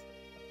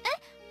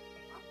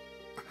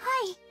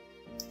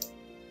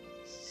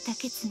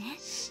竹津ね、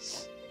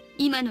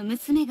今の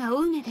娘がお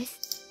梅で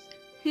す。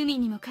文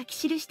にも書き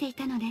記してい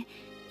たので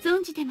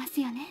存じてま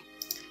すよね。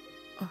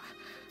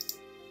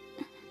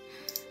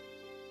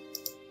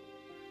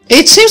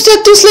It seems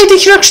that this lady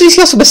here actually is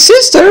Yasube's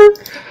sister.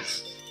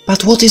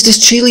 But what is this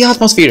chilly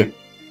atmosphere?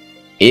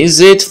 Is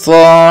it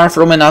far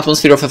from an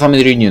atmosphere of a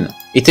family reunion?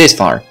 It is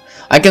far.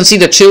 I can see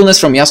the chillness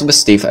from Yasube's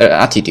stiff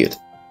attitude. さ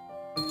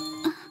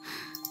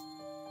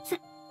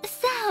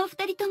あお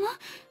二人とも、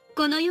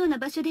このような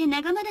場所で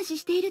長話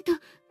していると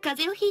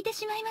風邪をひいて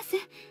しまいます。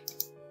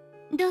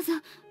どうぞ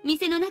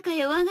店の中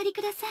へお上がり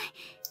ください。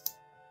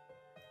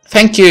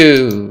Thank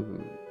you,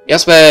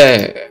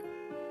 Yasubee.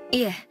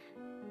 いえ、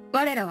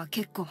我らは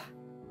結構。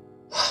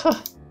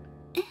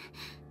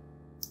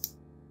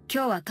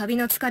今日は旅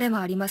の疲れも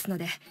ありますの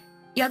で、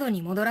宿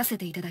に戻らせ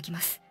ていただき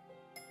ます。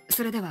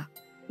それでは、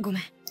ごめ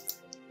ん。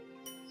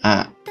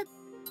竹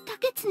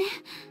津ね。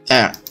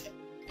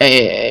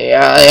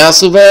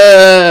Yasubee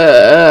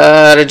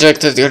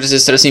rejected her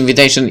sister's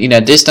invitation in a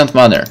distant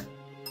manner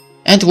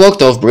and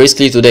walked off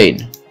briskly to the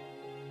inn.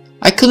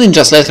 I couldn't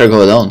just let her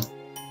go alone.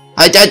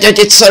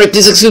 Sorry,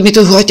 please excuse me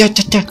too.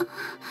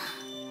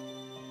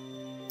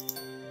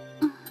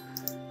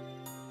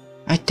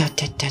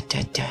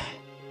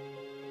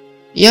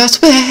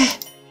 Yasubee!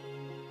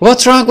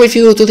 What's wrong with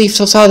you to leave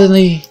so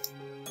suddenly?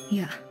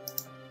 Yeah.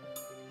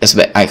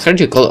 Yasubee, I heard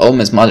you call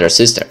Ome's mother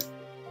sister.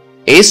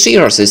 Is she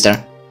your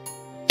sister?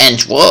 And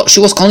she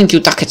was calling you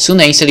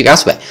Taketsune instead of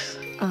Yasubee.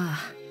 あ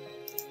あ、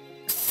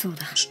そう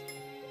だ。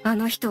あ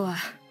の人は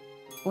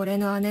俺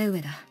の姉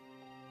上だ。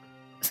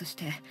そし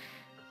て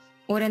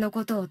俺の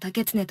ことを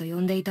竹常と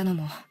呼んでいたの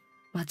も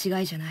間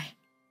違いじゃない。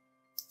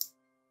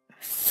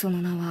そ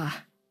の名は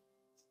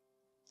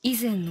以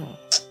前の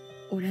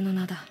俺の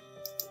名だ。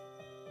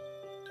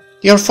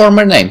Your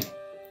former name.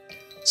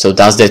 So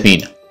does that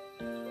mean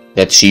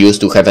that she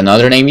used to have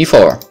another name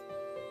before?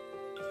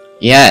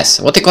 Yes,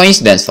 what a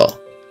coincidence though.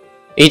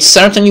 It's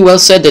certainly well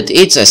said that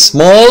it's a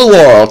small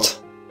world.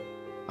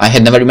 I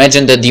had never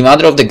imagined that the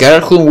mother of the girl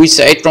whom we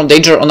saved from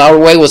danger on our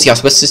way was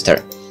Yasube's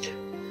sister.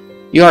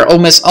 You are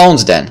Ome's own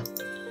then.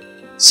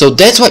 So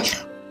that's why...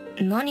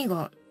 何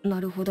がな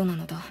るほどな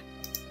のだ?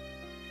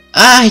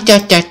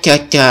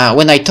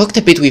 When I talked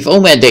a bit with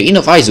Ome at the Inn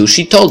of Aizu,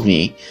 she told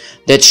me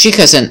that she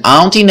has an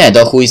aunt in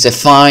Edo who is a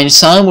fine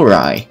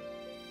samurai.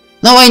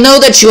 Now I know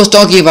that she was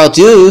talking about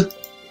you.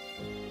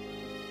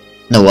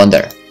 No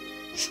wonder.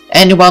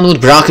 Anyone would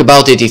brag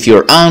about it if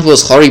your aunt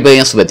was Horribe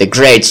Yasube, the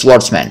great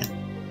swordsman.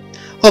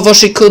 Although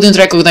she couldn't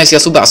recognize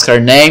Yasube as her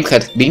name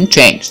had been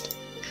changed.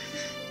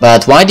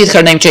 But why did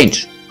her name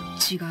change?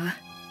 違う。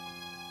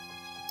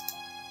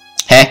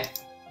 Heh?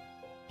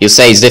 You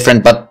say it's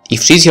different, but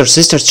if she's your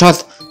sister's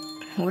child...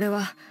 俺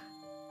は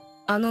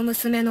あの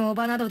娘の叔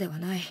母などでは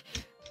ない。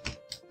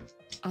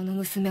あの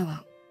娘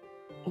は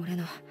俺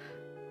の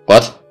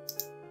What?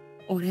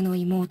 俺の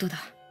妹だ。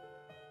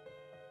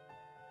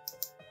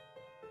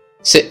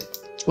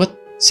What?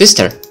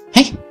 Sister?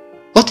 Hey?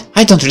 What?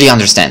 I don't really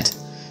understand.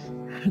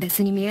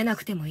 別に見えな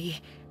くてもい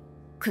い。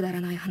くだ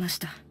らない話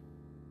だ。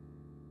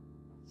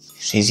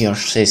She's your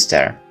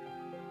sister.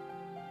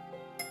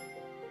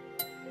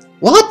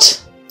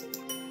 What?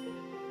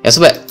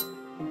 Yasubee.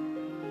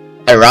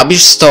 A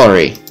rubbish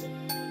story.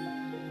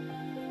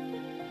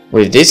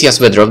 With this,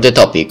 Yasubee dropped the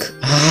topic.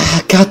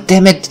 God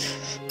damn it.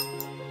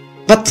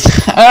 But...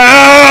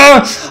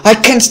 I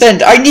can't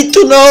stand. I need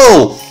to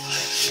know.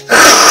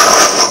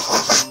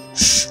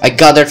 I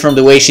gathered from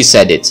the way she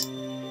said it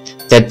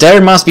that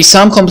there must be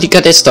some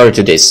complicated story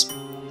to this.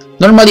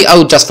 Normally I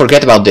would just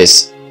forget about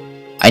this.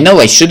 I know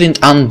I shouldn't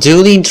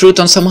unduly intrude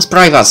on someone's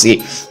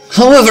privacy.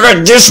 However,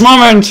 at this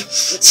moment,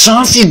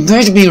 something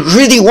made me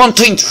really want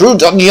to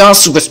intrude on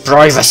Yasube's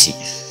privacy.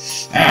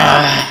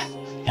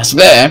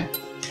 Yasubee,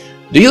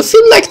 do you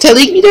feel like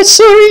telling me that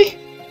story?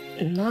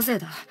 なぜ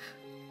だ?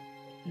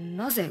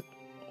 なぜ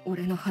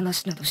俺の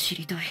話など知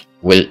りたい?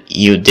 Well,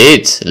 you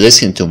did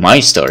listen to my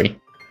story.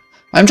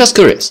 I'm just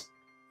curious.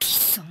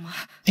 貴様.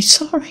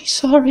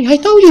 Sorry. I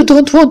know you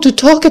don't want to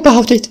talk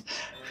about it.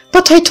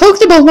 But I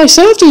talked about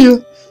myself to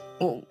you.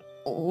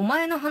 お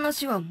前の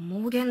話は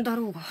妄言だ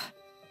ろうが.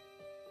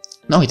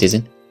 No, it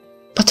isn't.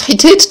 But I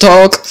did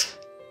talk.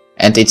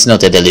 And it's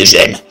not a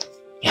delusion.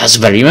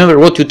 Yasubee, remember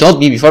what you told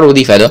me before we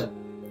leave Edo?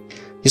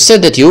 You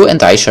said that you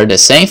and I share the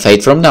same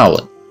fate from now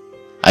on.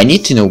 I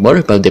need to know more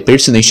about the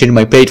person I share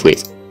my fate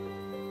with.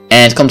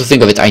 And come to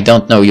think of it, I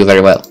don't know you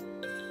very well.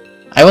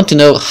 I want to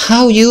know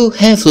how you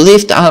have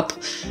lived up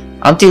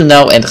until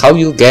now and how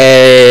you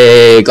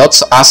got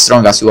so as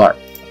strong as you are.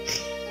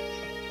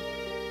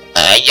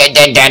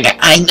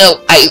 I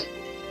know,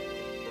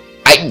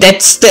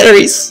 that stare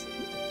is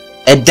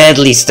a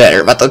deadly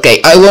stare, but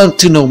okay, I want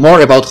to know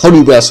more about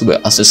Horribe Yasubee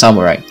as a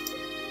samurai.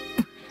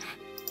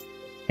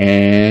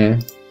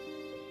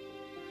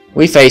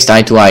 We faced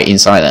eye to eye in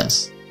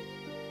silence.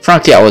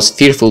 Frankly, I was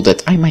fearful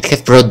that I might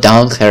have brought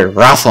down her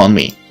wrath on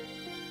me,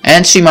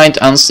 and she might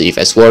unsheath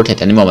a sword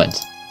at any moment.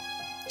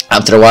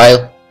 After a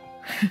while,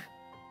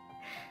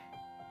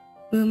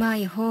 うま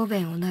い方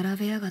便を並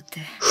べやがっ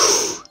て。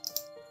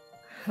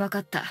わか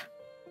った。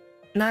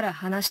なら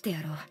話して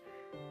やろう。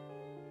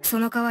そ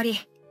の代わり、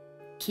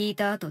聞い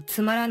た後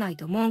つまらない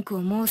と文句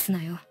を申す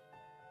なよ。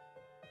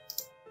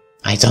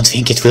I don't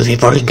think it will be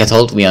boring at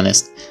all, to be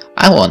honest.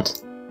 I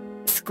won't.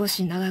 少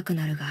し長く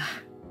なるが、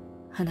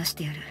話し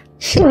てやる。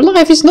Your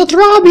life is not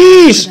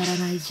rubbish! くだら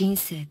ない人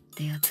生っ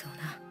てやつをな。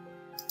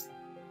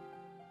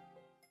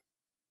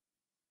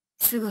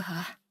すぐ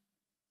は、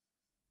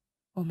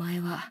お前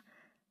は、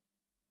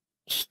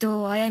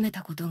人を殺め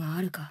たことが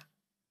あるか？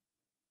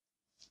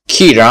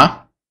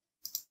 Kira?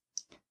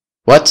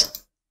 What?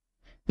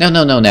 No,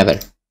 never.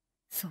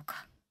 そう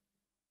か。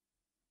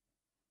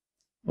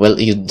Well,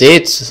 you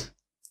did.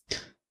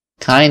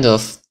 Kind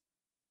of.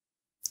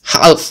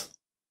 Half.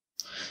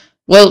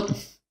 Well,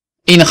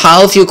 in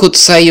half you could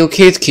say you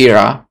killed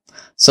Kira.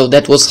 So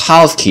that was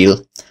half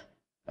kill.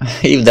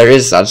 If there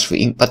is such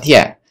thing. But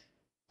yeah.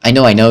 I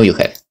know you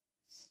have.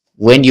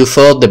 When you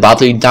fought the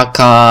battle in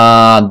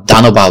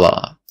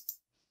Danobawa.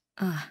 あ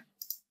あ。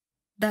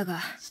だ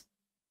が、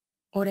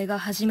俺が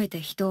初めて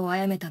人を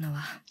殺めたの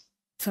は、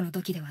その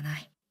時ではな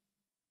い。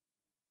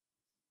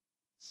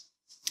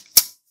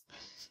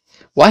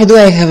Why do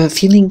I have a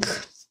feeling?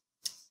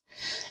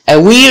 A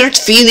weird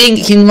feeling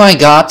in my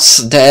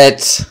guts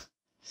that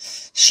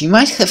she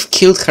might have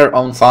killed her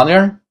own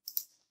father?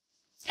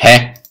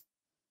 へ？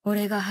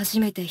俺が初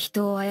めて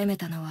人を殺め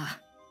たのは、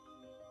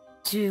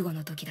15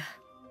の時だ。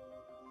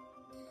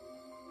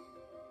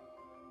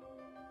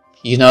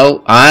You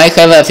know, I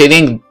have a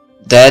feeling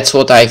that's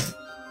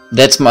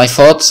my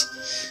thought.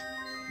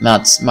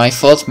 But my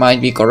thought might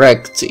be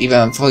correct,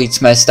 even though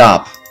it's messed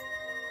up.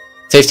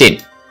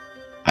 15.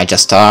 I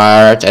just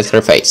stared at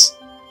her face.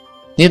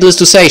 Needless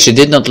to say, she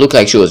did not look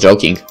like she was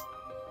joking.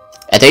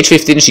 At age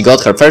 15, she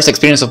got her first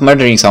experience of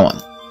murdering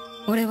someone.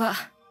 俺は、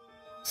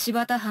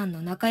柴田藩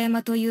の中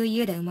山という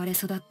家で生まれ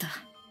育った。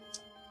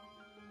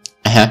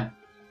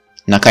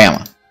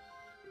Nakayama.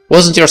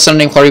 Wasn't your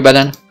surname Horiba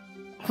then?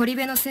 堀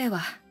部の姓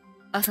は、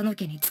浅野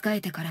家に仕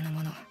えてからの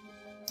もの。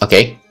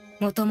Okay.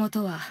 もとも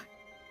とは、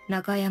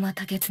中山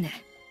竹常。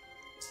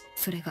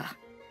それが、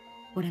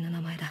俺の名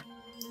前だ。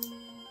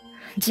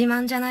自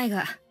慢じゃない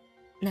が、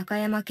中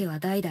山家は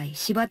代々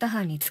柴田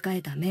藩に仕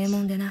えた名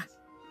門でな。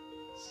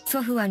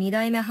祖父は二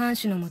代目藩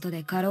主の下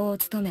で家老を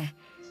務め、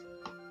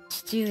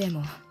父上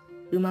も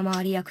馬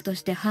回り役と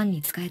して藩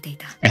に仕えてい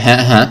た。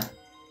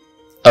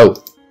Oh.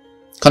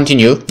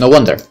 Continue, no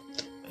wonder.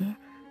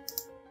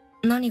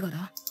 何が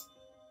だ？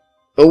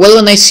 Well,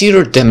 when I see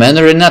your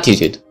demeanor and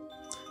attitude,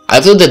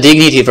 I feel the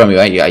dignity from you.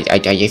 I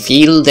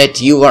feel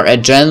that you are a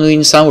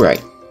genuine samurai.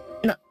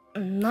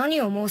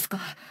 何を申すか。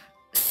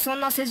そ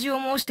んな世辞を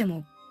申して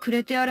もく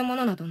れてやるも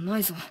のなどな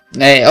いぞ。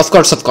Of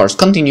course.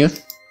 Continue.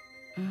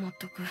 まっ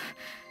たく。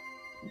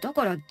だ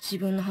から自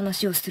分の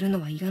話をする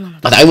のは嫌なの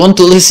だ。But I want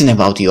to listen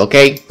about you,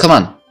 okay? Come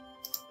on.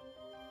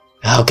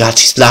 Oh god,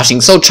 she's blushing.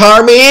 So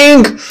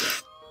charming!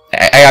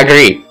 I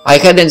agree. I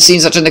hadn't seen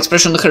such an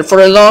expression on her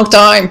for a long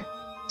time.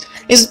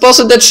 Is it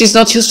possible that she's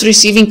not used to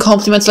receiving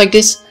compliments like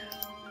this?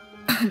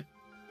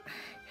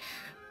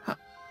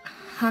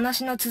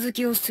 話の続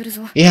きをする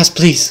ぞ。Yes,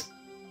 please.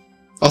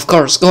 Of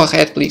course, go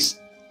ahead, please.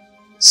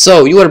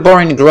 So, you were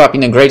born and grew up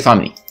in a great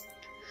family.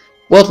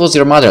 What was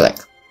your mother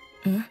like?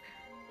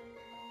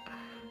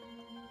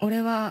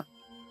 俺は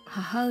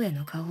母上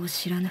の顔を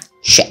知らぬ。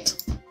Shit.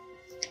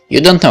 You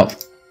don't know.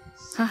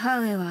 母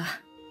上は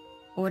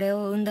俺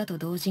を産んだと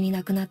同時に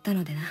亡くなった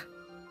のでな。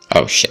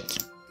Oh shit.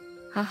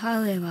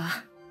 母上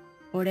は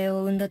俺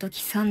を産んだ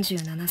時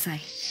37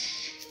歳。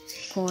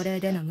高齢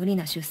での無理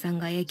な出産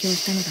が影響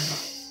したのだろ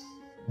う。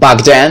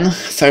Back then,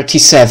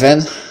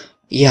 37.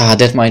 Yeah,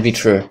 that might be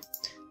true.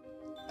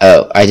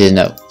 Oh, I didn't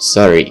know.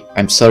 Sorry.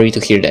 I'm sorry to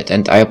hear that,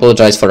 and I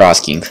apologize for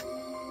asking.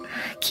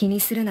 気に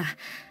するな。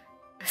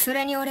そ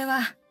れに俺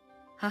は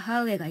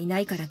母上がいな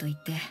いからといっ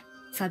て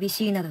寂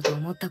しいなどと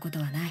思ったこと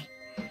はない。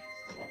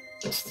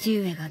父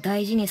上が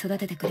大事に育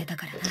ててくれた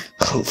からな。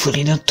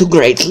Hopefully not too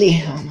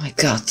greatly. Oh my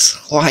god.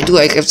 Why do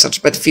I have such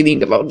a bad feeling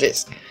about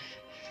this?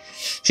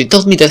 She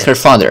told me that her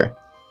father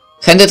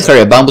handed her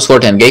a bamboo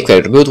sword and gave her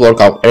a good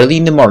workout early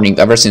in the morning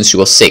ever since she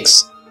was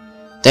 6.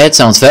 That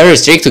sounds very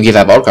strict to give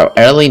a workout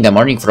early in the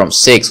morning from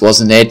 6,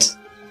 wasn't it?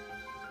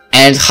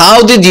 And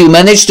how did you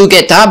manage to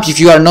get up if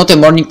you are not a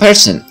morning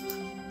person?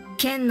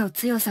 剣の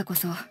強さこ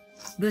そ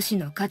武士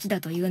の価値だ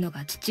というの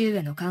が父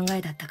上の考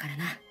えだったから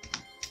な。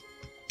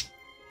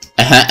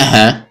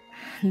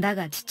だ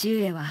が父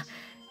上は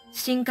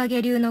新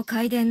影流の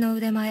回伝の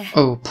腕前。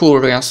Oh,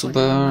 poor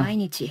Yasubee. 毎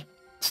日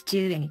父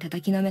上に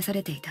叩きのめさ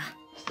れていた。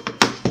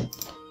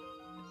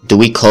Do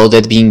we call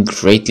that being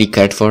greatly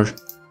cared for?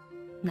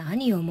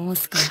 何を申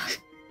すか。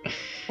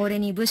俺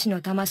に武士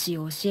の魂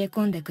を教え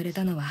込んでくれ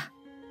たのは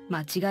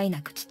間違い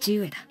なく父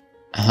上だ。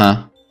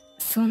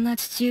そんな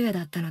父上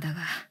だったのだ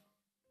が、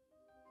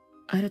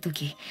ある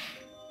時、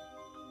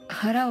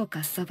腹をか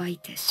っさばい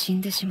て死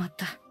んでしまっ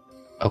た。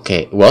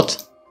Okay, what?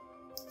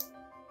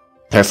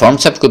 Performed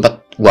seppuku, but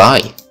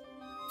why?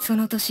 そ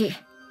の年、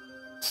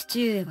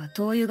父上は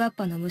灯油合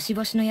羽の虫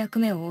干しの役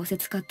目を仰せ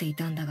つかってい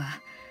たんだが、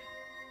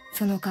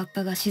そのカッ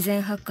パが自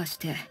然発火し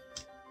て、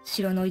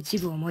城の一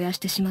部を燃やし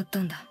てしまった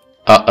んだ。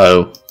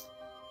Uh-oh.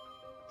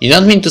 You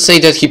don't mean to say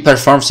that he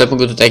performed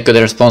seppuku to take the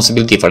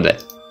responsibility for that?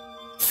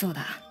 そう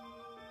だ。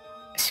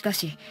しか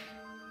し、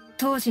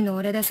当時の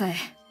俺でさえ、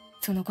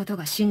そのこと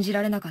が信じ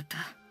られなかった。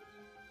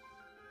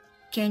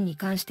剣に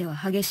関しては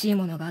激しい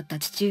ものがあった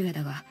父上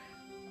だが、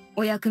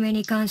お役目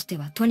に関して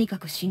はとにか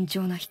く慎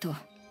重な人。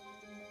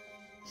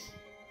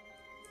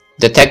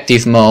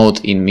Detective mode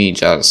in me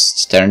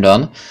just turned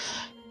on.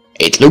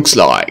 It looks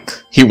like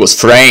he was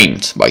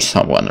framed by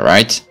someone,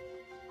 right?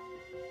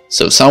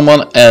 So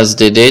someone else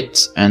did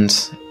it, and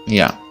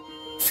yeah.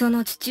 そ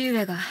の父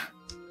上が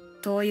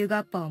灯油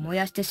合羽を燃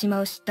やしてし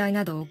まう失態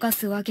などを犯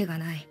すわけが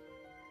ない。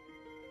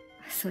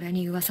それ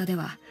に噂で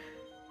は、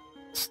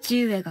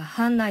父上が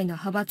藩内の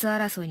派閥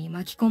争いに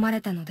巻き込まれ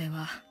たので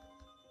は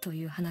と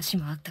いう話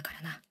もあったか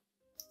らな。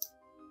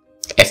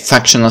A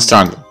factional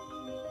struggle.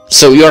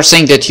 So you are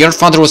saying that your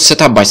father was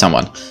set up by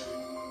someone?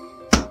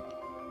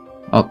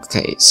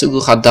 Okay,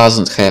 Suguha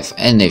doesn't have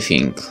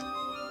anything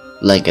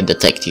like a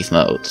detective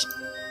mode.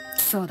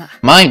 そうだ。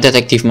 My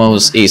detective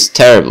mode is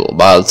terrible,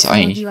 but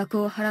I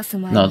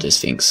notice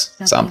things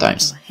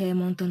sometimes. 閉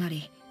門とな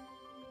り、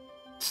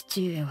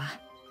父上は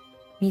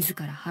自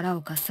ら腹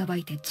をかっさば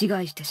いて自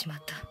害してしま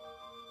っ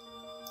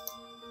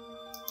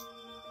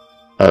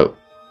た。Oh.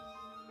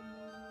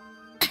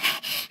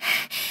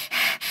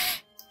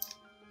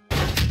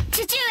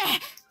 父上。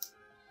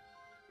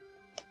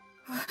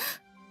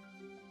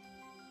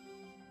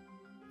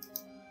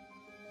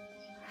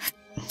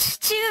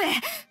父上、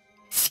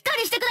しっか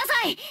りしてくだ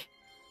さい。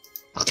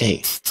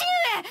 Okay. 父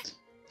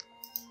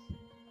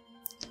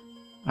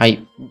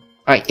上。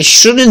I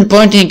shouldn't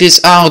pointing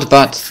this out,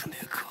 but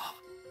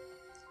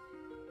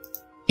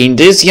in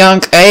this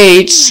young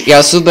age,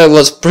 Yasubee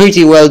was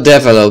pretty well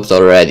developed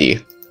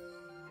already.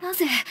 な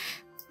ぜ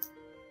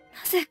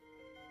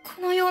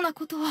このような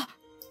ことを。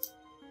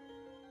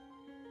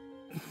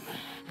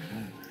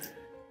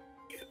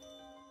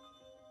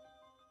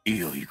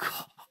よい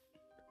か。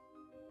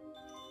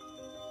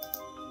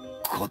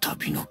こた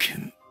びの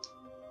件、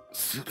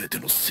すべて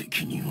の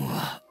責任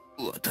は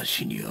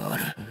私にあ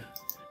る。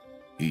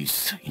一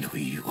切の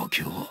言い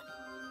訳は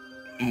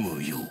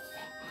無用。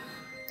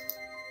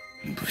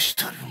武士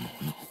たる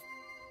者、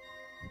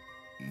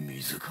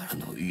自ら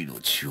の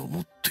命を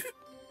もって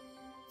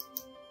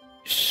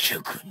主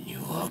君に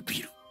詫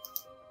びる。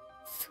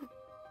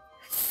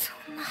そ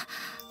んな。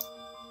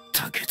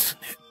竹常、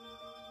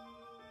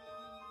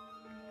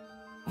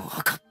わ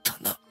かった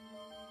な。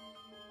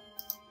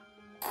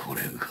こ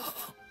れ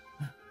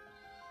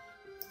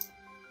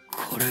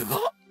が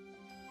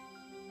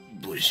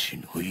武士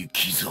の生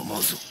き様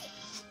ぞ。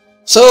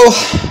 So,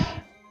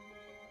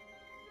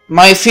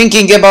 my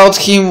thinking about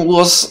him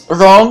was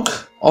wrong,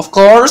 of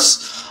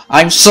course.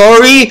 I'm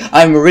sorry.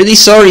 I'm really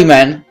sorry,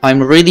 man.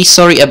 I'm really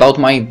sorry about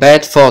my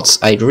bad thoughts.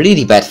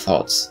 Really bad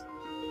thoughts.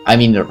 I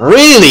mean,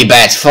 really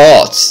bad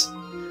thoughts.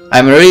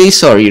 I'm really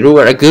sorry. You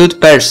were a good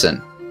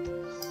person.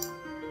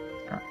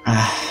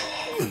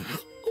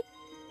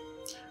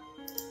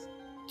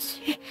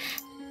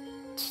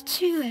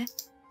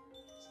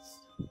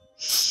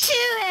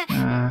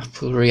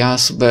 Poor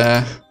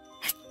Yasubee.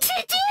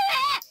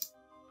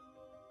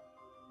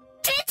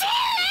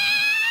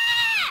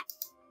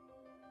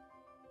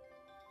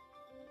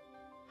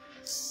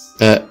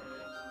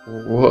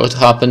 What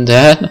happened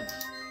then?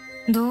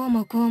 どう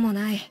もこうも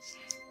ない。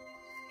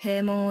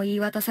閉門を言い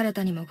渡され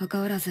たにもかか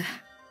わらず、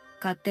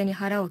勝手に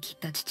腹を切っ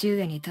た父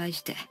上に対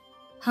して、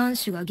藩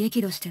主が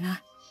激怒して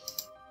な。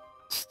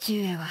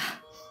父上は、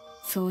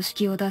葬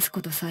式を出す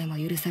ことさえも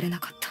許されな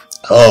かっ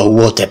た。Oh,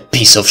 what a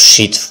piece of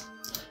shit.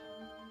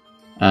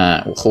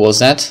 Who was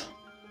that?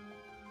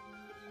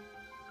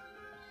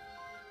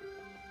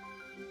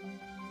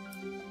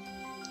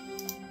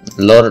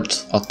 Lord.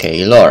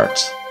 Okay, Lord.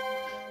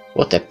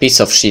 What a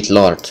piece of shit,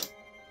 Lord.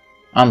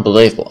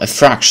 Unbelievable. A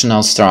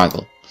fractional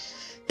struggle.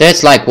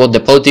 That's like what the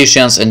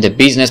politicians and the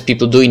business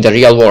people do in the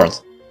real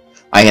world.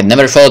 I had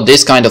never thought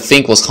this kind of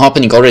thing was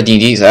happening already in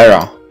this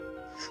era.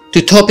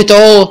 To top it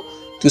all,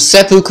 to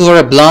seppuku for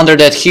a blunder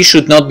that he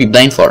should not be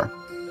blamed for.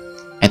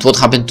 And what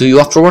happened to you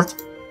afterward?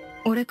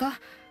 俺か？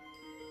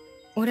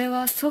俺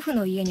は祖父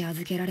の家に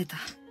預けられた。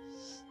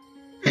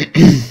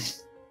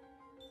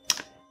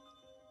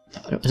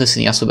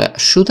Listen, Yasubee,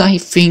 should I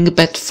think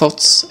bad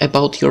thoughts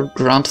about your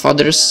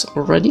grandfathers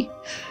already?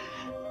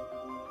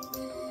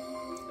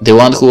 The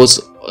one who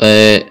was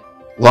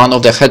one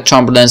of the head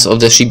chamberlains of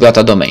the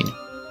Shigata domain.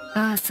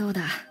 ああ、そう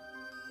だ。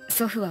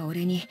祖父は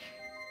俺に、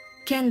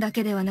剣だ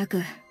けではな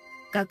く、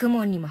学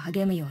問にも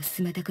励むよう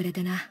勧めてくれ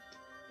てな。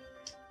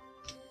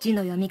字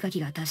の読み書き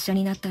が達者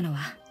になったのは、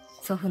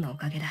祖父のお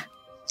かげだ。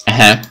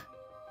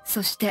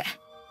そして、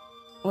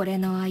俺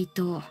の愛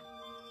刀、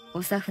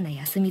長船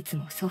康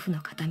光も祖父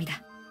の形見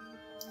だ。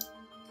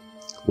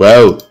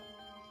Whoa.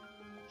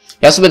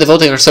 Yasubee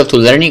devoted herself to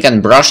learning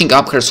and brushing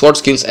up her sword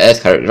skills at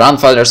her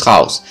grandfather's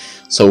house.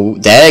 So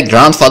their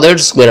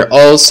grandfathers were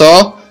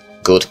also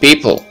good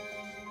people.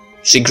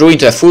 She grew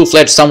into a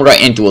full-fledged samurai,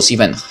 and it was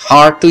even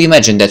hard to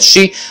imagine that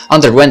she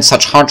underwent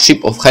such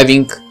hardship of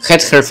having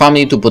had her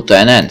family to put to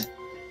an end.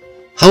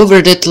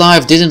 However, that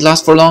life didn't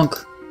last for long.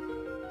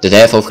 The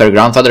death of her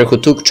grandfather who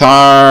took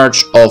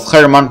charge of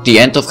her marked the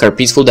end of her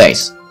peaceful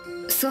days.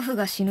 祖父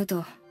が死ぬ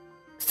と、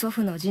祖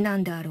父の次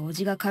男である叔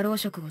父が家老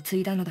職を継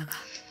いだのだが。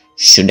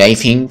Should I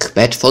think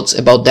bad thoughts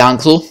about the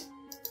uncle?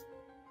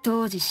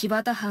 当時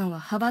柴田藩は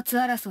派閥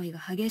争いが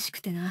激しく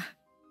てな。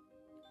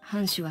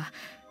藩主は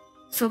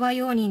蕎麦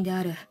用人で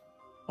ある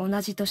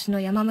同じ年の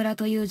山村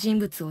という人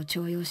物を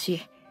重用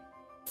し、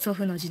祖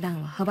父の次男は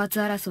派閥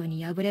争い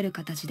に敗れる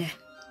形で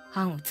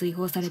藩を追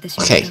放されてし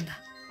まったんだ。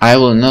I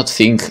will not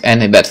think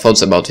any bad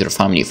thoughts about your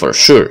family for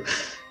sure.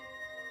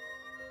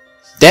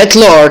 That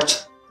lord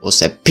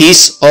was a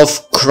piece of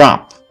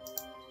crap.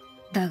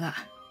 だが、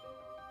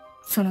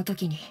その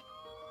時に、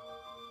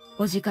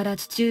叔父から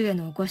父上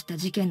の起こした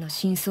事件の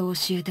真相を教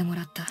えても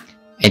らった。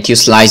And you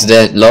slice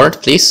the lord,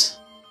 please?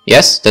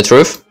 Yes, the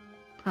truth?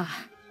 ああ、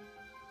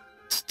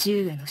父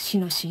上の死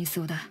の真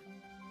相だ。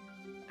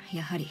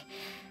やはり、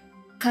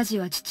火事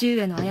は父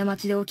上の過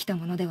ちで起きた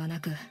ものではな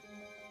く、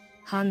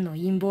藩の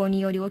陰謀に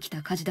より起き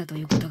た火事だと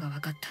いうことが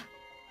分かった。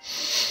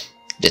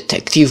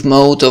Detective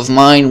mode of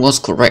mine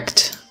was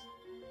correct.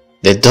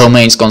 The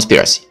domain's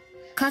conspiracy.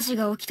 火事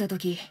が起きた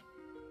時、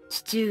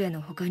父上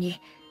の他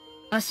に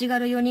足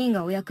軽4人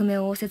がお役目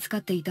を仰せつか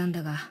っていたん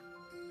だが、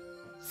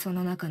そ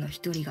の中の1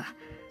人が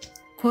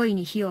恋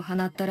に火を放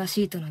ったら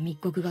しいとの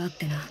密告があっ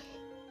てな。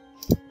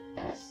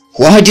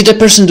Why did the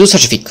person do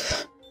such a thing?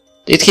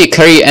 Did he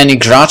carry any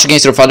grudge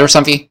against your father or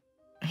something?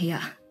 いや、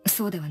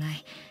そうではな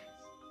い。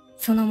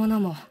そのもの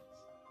も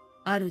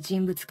ある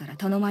人物から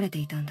頼まれて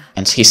いたんだ。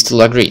And he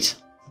still agreed.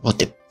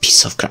 What a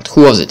piece of crap.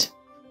 Who was it?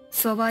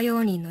 蕎麦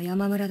用人の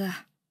山村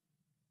だ。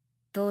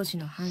当時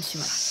の藩主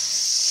は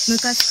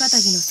昔かた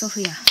ぎの祖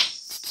父や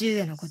父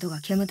上のこと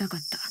が煙たかっ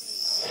た。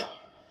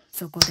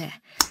そこで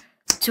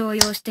重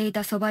用してい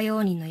た蕎麦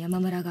用人の山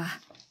村が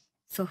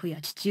祖父や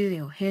父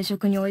上を閉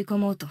職に追い込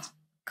もうと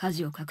火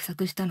事を画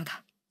策したの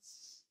だ。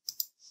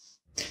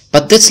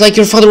But that's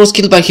like your father was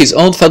killed by his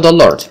own feudal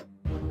lord.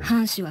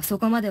 藩主はそ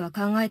こまでは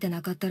考えて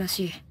なかったら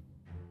しい。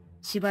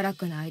しばら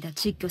くの間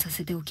蟄居さ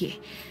せてお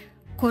き、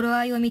頃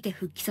合いを見て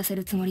復帰させ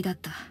るつもりだっ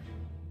た。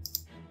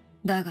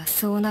だが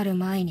そうなる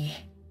前に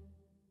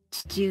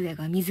父上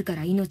が自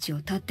ら命を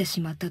絶ってし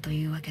まったと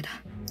いうわけだ。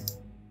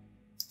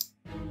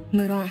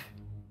無論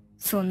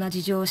そんな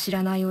事情を知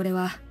らない俺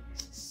は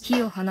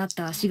火を放っ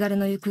た足軽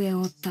の行方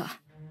を追った。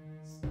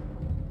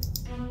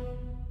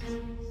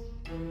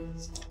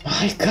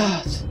My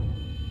God.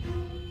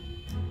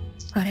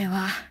 あれ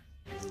は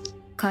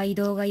街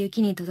道が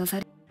雪に閉ざさ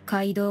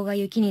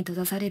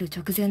れる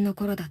直前の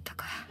頃だった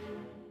か。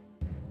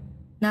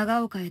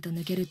長岡へと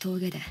抜ける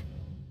峠で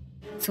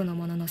その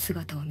者の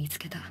姿を見つ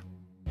けた。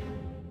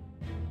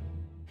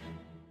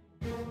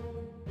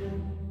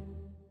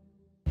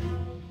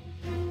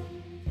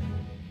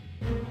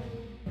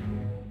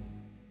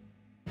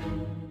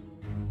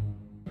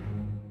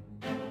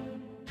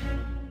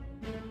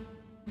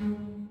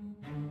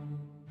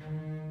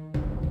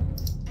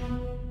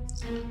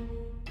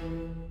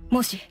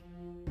もし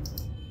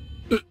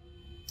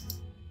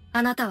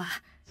あなたは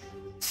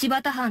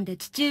柴田藩で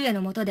父上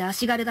のもとで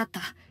足軽だっ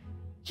た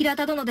平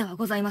田殿では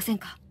ございません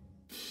か？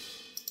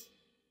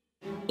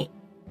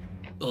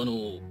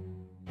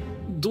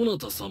どな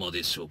た様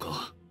でしょう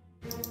か？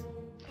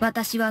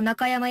私は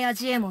中山屋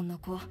治右衛門の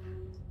子、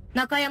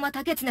中山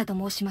竹常と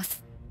申しま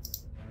す。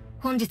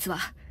本日は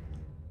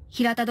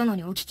平田殿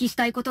にお聞きし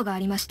たいことがあ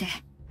りまして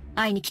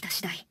会いに来た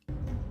次第。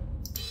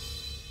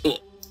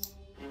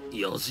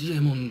八治右衛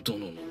門殿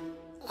の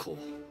子。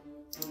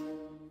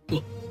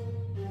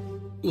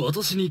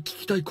私に聞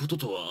きたいこと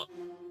とは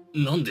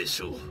何で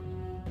しょう？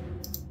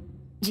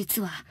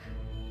実は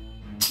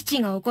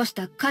父が起こし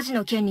た火事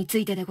の件につ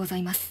いてでござ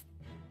います。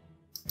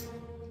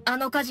あ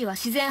の火事は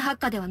自然発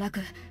火ではな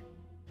く、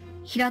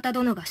平田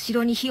殿が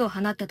城に火を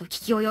放ったと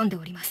聞き及んで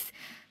おります。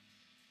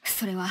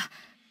それは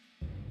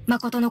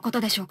誠のこ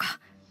とでしょうか？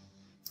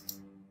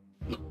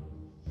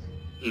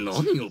何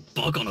を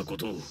バカなこ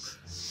とを。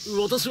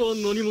私は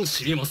何も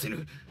知りませ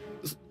ぬ。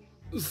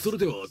それ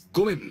では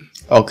ごめん。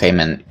Okay,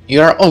 man,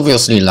 you are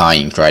obviously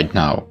lying right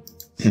now.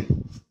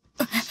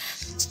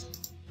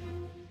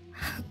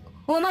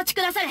 お待ち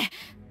くだされ。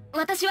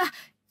私は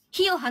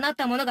火を放っ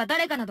た者が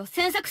誰かなど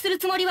詮索する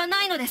つもりは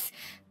ないのです。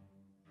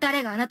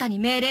誰があなたに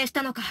命令し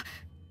たのか、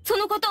そ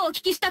のことをお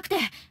聞きしたくて。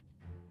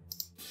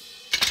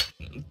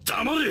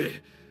黙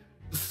れ。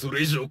そ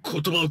れ以上言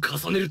葉を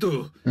重ねる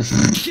と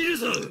切る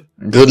ぞ。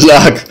Good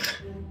luck.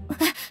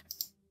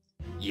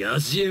 八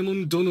治右衛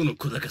門殿の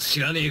子だか知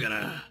らねえが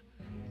な。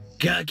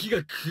ガキ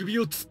が首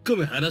を突っ込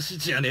む話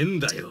じゃねえん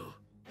だよ。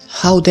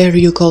How dare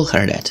you call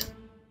her that?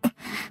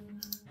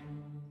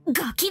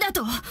 ガキだ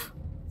と？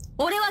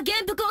俺は元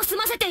服を済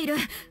ませている。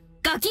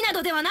ガキな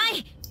どではな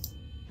い。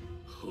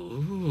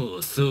お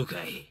お、そうか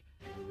い。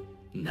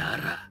な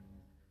ら、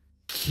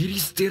切り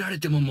捨てられ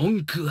ても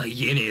文句は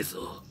言えねえ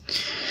ぞ。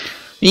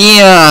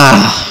Yeah,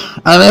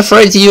 I'm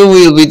afraid you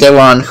will be the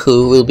one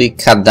who will be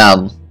cut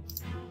down.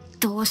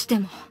 どうして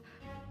も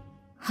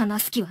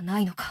話す気はな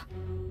いのか。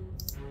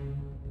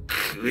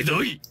く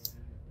どい。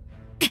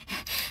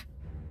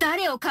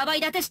誰をかばい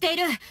立てしてい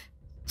る。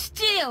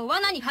父上を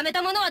罠にはめ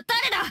た者は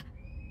誰だ。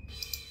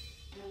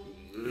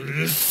う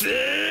るせ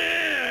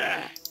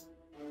え。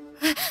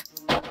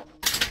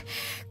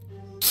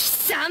貴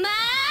様、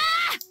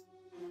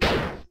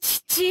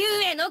父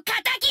上の仇だ。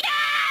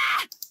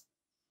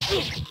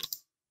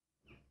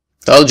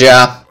 Told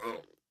ya.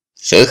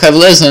 Should have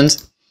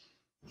listened.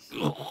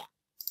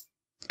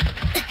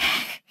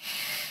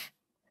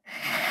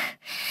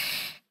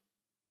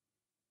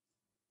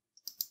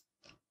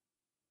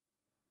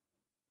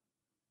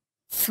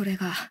 それ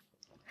が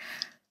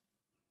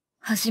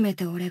初め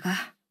て俺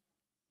が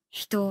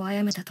人を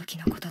殺めた時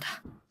のこと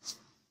だ。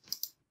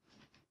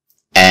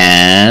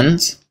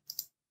And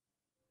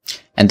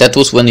that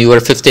was when you were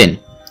 15.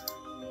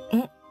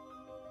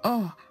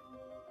 ああ。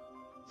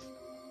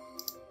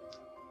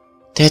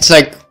 That's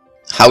like,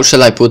 how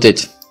shall I put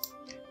it?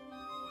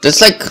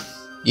 That's like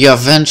you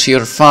avenge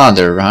your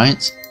father,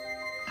 right?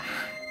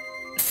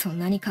 そん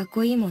なにかっ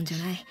こいいもんじゃ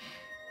ない。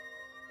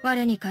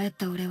我に返っ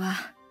た俺は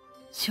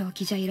正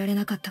気じゃいられ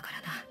なかったか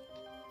らな。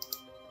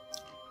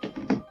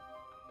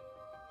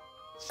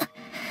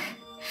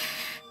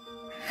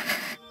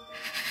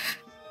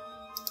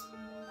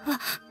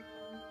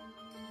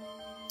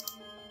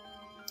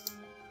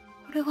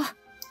俺は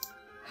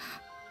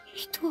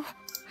人を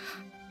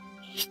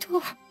切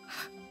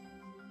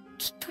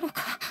ったの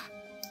か。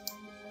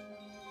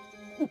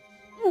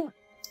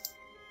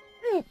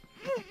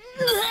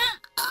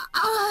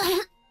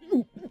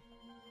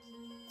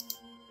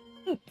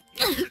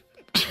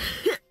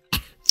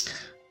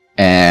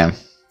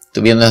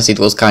To be honest, it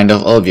was kind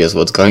of obvious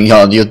what's going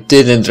on. You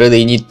didn't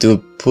really need to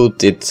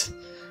put it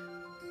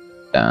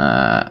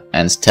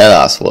and tell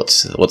us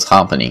what's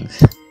happening.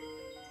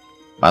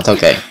 But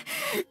okay.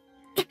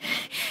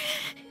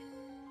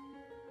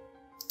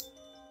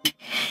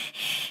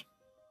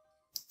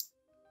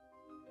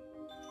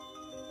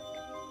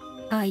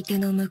 相手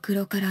のむく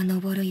ろから昇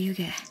る湯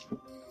気、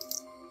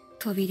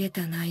飛び出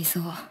た内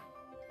臓、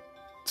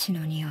血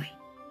の匂い、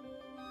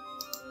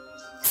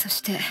そ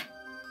して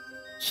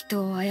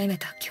人を殺め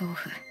た恐怖。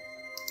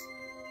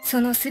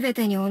その全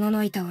てにおの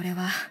のいた俺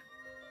は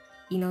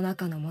胃の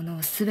中のもの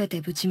を全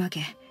てぶちま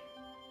け、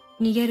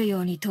逃げるよ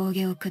うに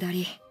峠を下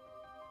り、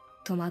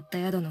泊まった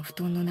宿の布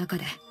団の中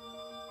で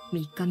3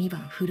日3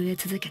晩震え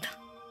続けた。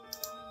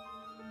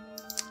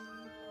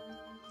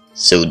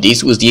 So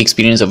this was the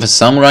experience of a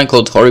samurai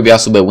called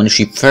Yasubee when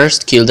she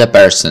first killed a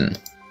person.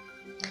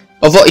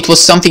 Although it was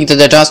something that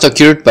had just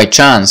occurred by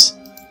chance,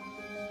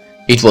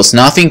 it was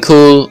nothing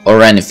cool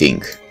or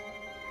anything.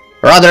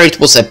 Rather, it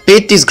was a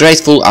bit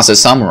disgraceful as a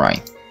samurai.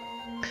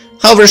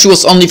 However, she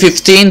was only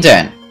 15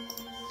 then.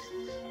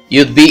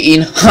 You'd be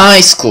in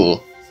high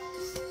school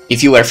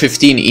if you were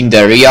 15 in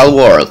the real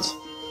world.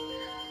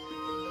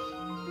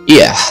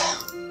 Yeah.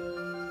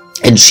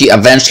 And she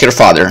avenged her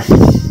father.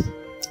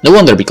 No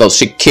wonder, because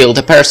she killed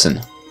a person.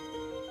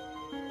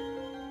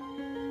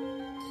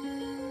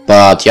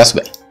 But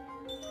Yasubee,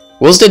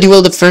 was the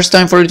duel the first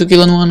time for you to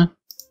kill anyone?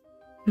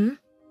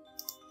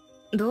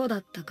 どうだ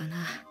ったかな。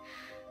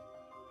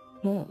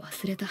もう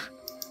忘れた。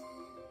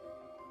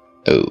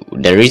 Oh,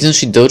 the reason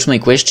she dodged my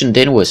question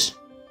then was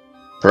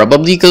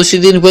probably because she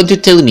didn't want to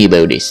tell me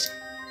about this.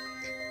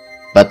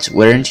 But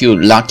weren't you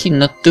lucky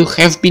not to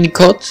have been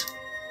caught?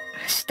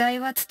 死体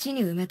は土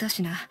に埋めた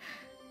しな。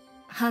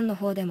藩の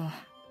方でも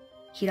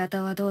平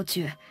田は道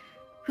中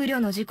不慮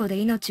の事故で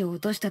命を落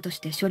としたとし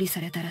て処理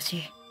されたらし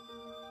い。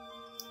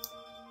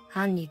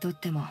藩にとっ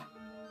ても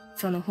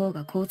その方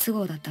が好都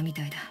合だったみ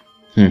たいだ。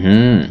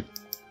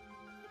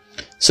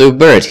So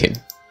buried him.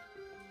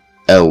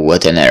 Oh,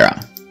 what an era.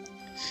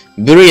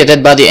 Bury a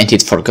dead body and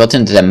it's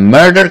forgotten that a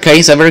murder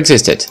case ever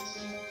existed.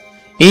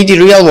 In the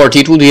real world,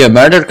 it would be a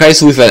murder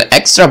case with an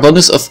extra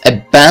bonus of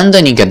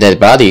abandoning a dead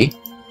body.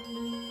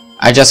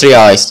 I just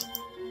realized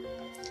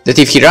that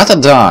if Hirata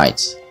died...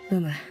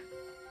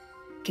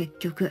 結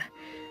局、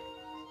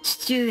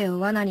父上を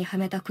罠には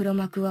めた黒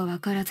幕は分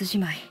からずじ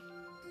まい。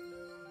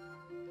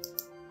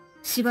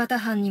柴田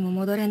藩にも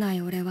戻れな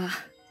い俺は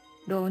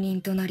浪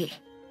人となり、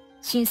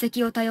親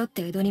戚を頼っ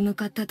て江戸に向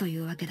かったとい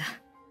うわけだ。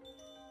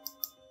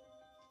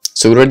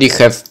So you already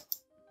have...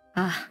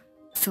 ああ、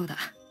そうだ。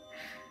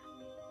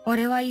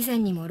俺は以前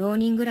にも浪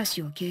人暮ら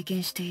しを経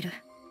験している。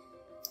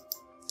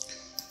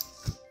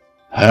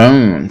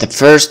The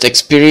first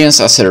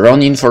experience as a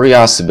Ronin for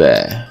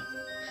Yasubee.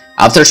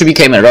 After she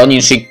became a Ronin,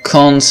 she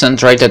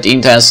concentrated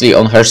intensely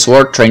on her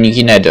sword training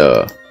in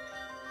Edo.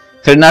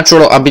 Her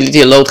natural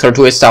ability allowed her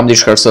to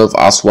establish herself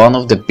as one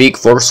of the big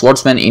four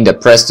swordsmen in the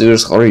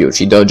prestigious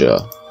Horyuchi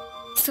dojo.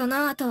 そ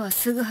の後は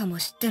すぐはも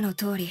知っての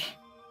通り、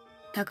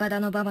高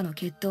田の馬場の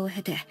決闘を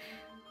経て、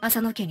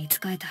浅野家に仕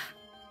えた。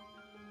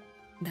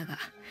だが、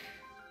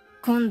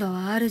今度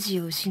は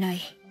主を失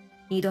い、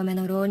二度目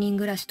の浪人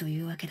暮らしと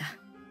いうわけだ。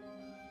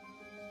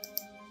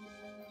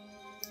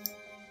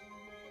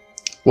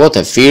What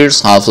a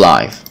fierce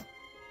half-life.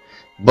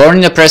 Born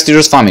in a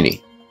prestigious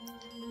family.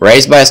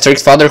 Raised by a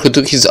strict father who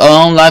took his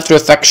own life through a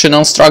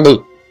factional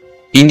struggle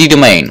in the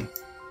domain.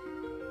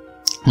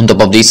 On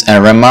top of this,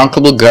 a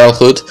remarkable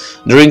girlhood,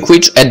 during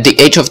which, at the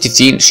age of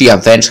 15, she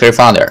avenged her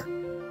father.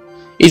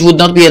 It would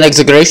not be an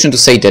exaggeration to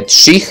say that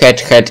she had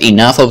had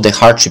enough of the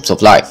hardships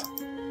of life.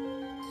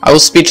 I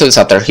was speechless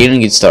after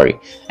hearing its story,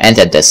 and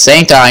at the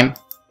same time,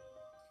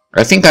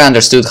 I think I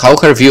understood how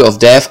her view of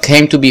death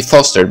came to be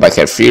fostered by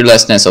her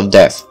fearlessness of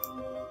death.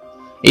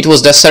 It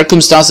was the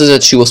circumstances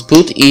that she was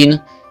put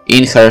in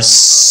her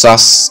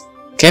susceptible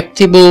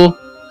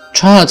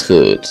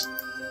childhood.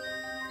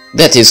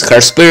 That is, her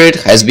spirit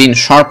has been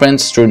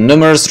sharpened through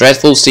numerous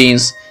dreadful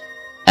scenes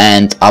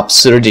and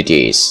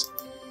absurdities.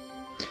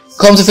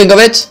 Come to think of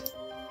it,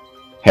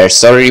 her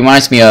story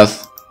reminds me of...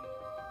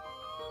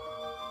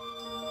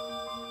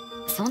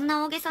 そん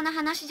な大げさな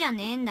話じゃ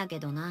ねえんだけ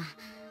どな。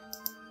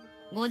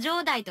五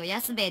条代と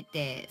安兵衛っ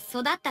て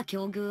育った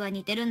境遇は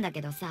似てるんだ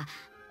けどさ、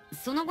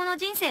その後の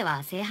人生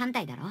は正反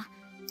対だろ。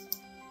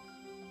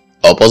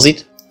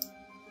Opposite?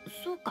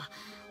 そうか。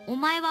お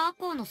前は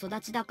赤穂の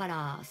育ちだか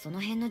らその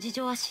辺の事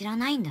情は知ら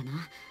ないんだ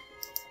な。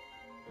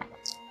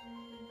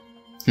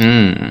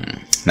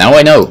Now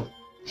I know.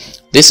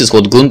 This is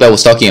what Gunba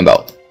was talking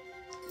about.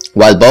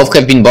 While both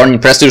have been born in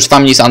prestigious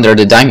families under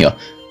the daimyo,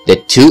 the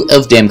two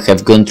of them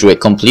have gone through a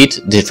complete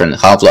different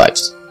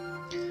half-lives.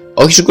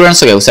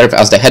 Ohishu served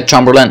as the head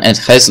chamberlain and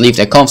has lived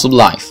a comfortable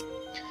life.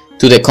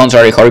 To the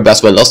contrary, Horiba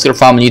as well lost her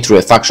family through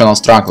a factional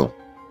struggle.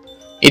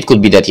 It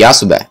could be that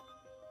Yasubee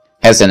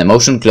has an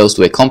emotion close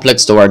to a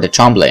complex toward the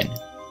chamberlain.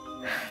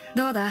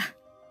 どうだ？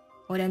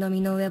俺の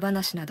身の上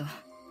話など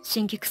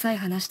新規臭い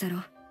話だ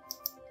ろ。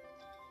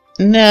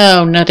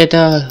No, not at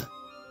all.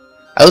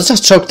 I was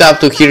just choked up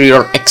to hear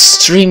your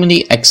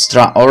extremely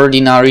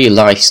extraordinary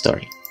life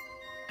story.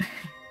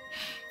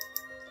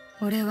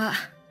 俺は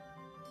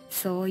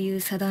そうい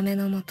う定め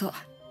のもと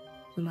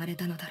生まれ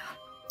たのだ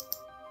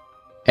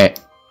ろう。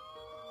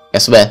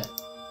Yasubee.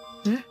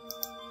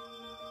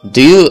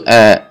 Do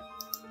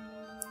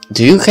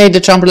you hate the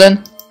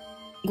Chamberlain?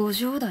 五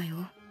条だよ。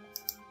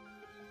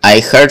I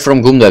heard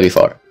from Gumda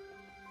before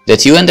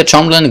that you and the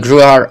Chamberlain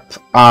grew up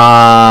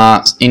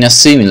in a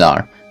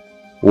similar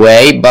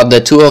way, but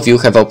the two of you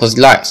have opposite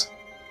lives.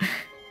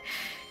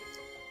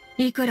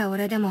 いくら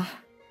俺でも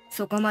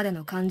そこまで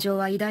の感情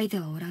は抱いて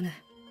はおらぬ。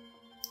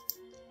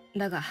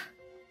だが、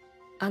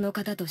あの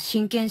方と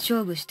真剣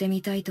勝負して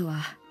みたいと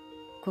は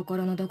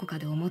心のどこか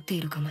で思って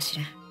いるかもし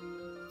れん。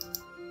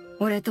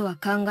俺とは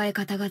考え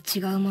方が違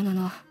うもの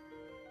の、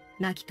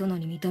亡き殿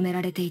に認め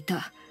られてい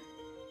た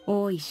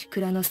大石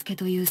蔵之介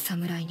という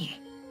侍に。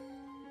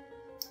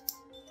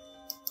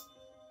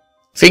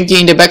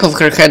Thinking in the back of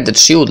her head that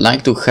she would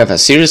like to have a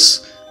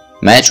serious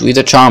match with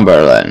the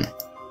Chamberlain.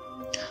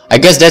 I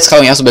guess that's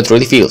how Yasubee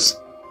truly feels.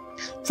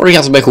 For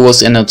Yasubee, who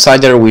was an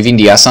outsider within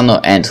the Asano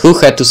and who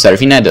had to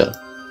serve in Edo.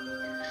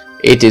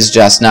 It is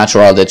just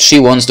natural that she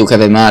wants to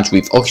have a match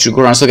with Ohishu,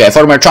 a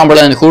former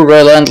Chamberlain who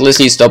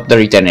relentlessly stopped the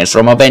returners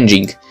from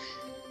avenging.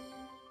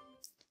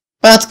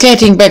 But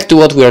getting back to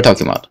what we are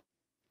talking about.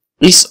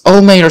 Is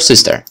Ome your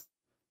sister?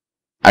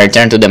 I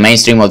return to the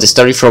mainstream of the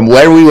story from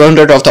where we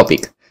wandered off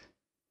topic.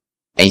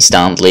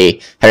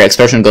 Instantly, her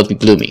expression got me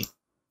gloomy.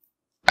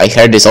 I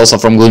heard this also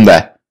from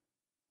Gunba.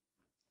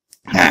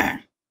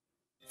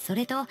 そ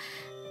れと、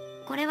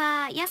これ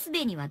は安兵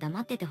衛には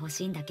黙っててほ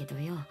しいんだけど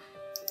よ。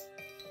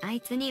あ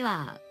いつに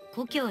は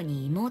故郷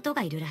に妹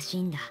がいるらし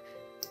いんだ。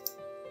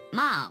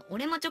まあ、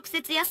俺も直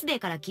接安兵衛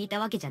から聞いた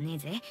わけじゃねえ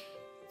ぜ。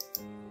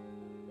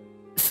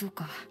そう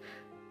か、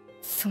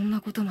そん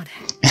なことまで。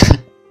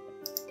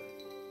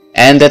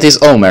And that is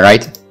Ome,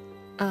 right?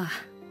 あ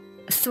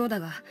あ、そうだ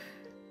が、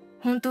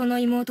本当の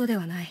妹で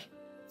はない。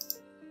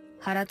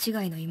腹違い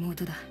の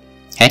妹だ。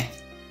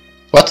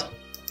What?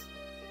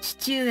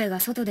 父上が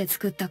外で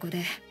作った子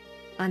で、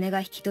姉が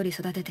引き取り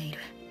育てている。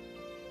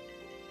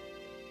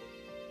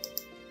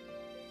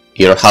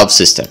Your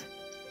half-sister.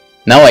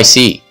 Now I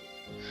see.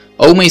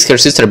 Ome is her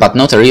sister but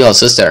not a real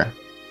sister.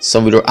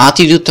 So your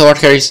attitude toward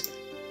her is...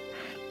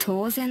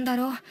 当然だ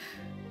ろ。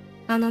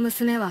あの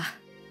娘は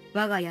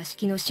我が屋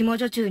敷の下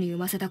女中に産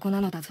ませた子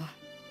なのだぞ。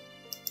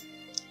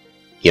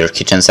Your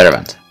kitchen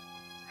servant.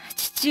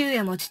 父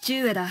上も父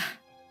上だ。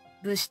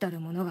武士たる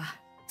者が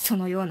そ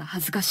のような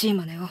恥ずかしい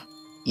真似を。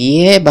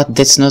Yeah, but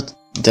that's not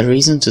the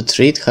reason to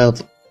treat her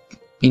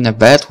in a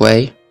bad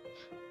way.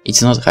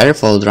 It's not her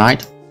fault,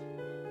 right?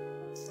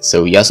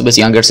 So Yasube's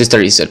younger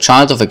sister is a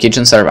child of a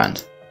kitchen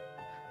servant.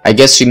 I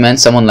guess she meant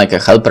someone like a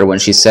helper when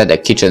she said a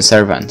kitchen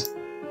servant.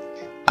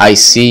 I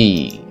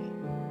see.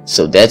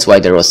 So that's why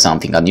there was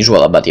something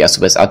unusual about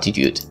Yasube's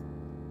attitude.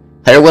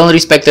 Her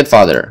well-respected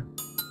father.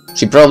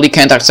 She probably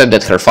can't accept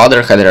that her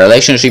father had a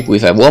relationship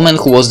with a woman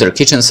who was their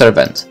kitchen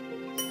servant.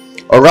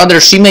 Or rather,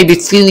 she may be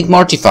feeling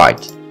mortified.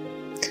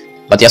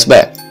 But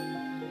Yasubee,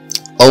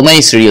 Ome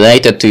is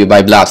related to you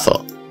by blood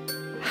flow.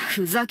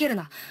 ふざける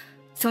な。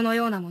その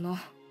ようなもの、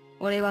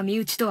俺は身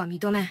内とは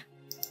認めん。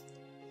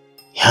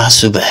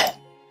Yasubee.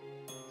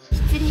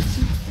 失礼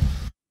しま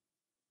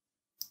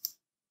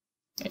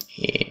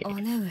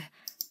す。姉上。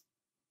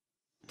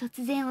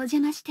突然お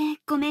邪魔して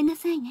ごめんな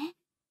さいね。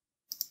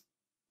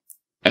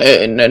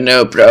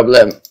No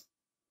problem.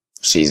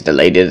 She's the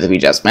lady that we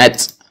just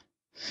met.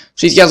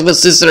 She's Yasubee's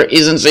sister,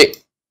 isn't she?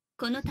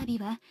 この度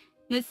は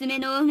娘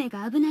のオメ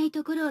が危ない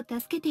ところを助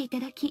けていた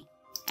だき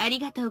あり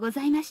がとうご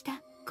ざいまし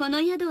た。こ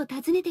の宿を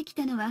訪ねてき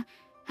たのは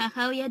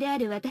母親であ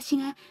る私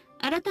が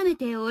改め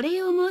てお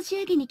礼を申し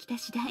上げに来た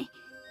次第。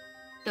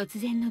突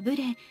然の無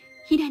礼、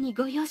平に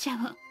ご容赦を。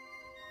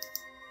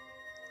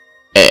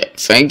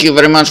Thank you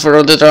very much for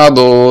all the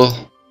trouble.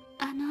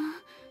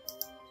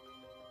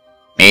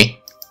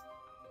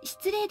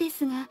 失礼で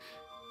すが、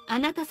あ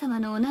なた様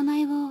のお名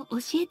前を教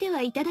えて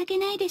はいただけ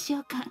ないでしょ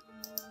うか。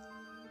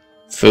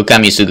深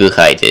見すぐ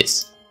はいで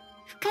す。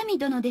深見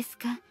殿です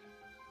か。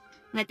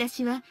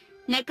私は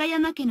中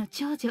山家の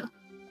長女、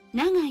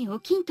永井お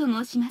金と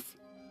申します。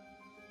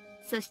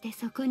そして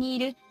そこにい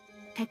る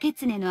竹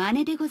常の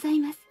姉でござい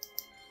ます。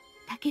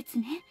竹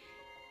常、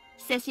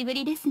久しぶ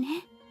りですね。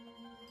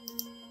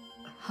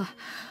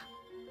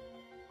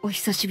お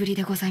久しぶり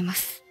でございま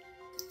す。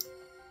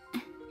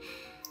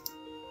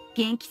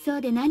元気そ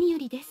うで何よ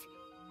りです。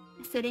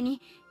それ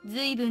に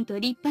随分と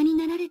立派に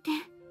なられて、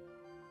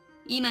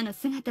今の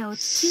姿を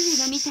父上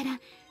が見たら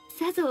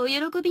さぞお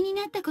喜びに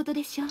なったこと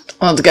でしょう。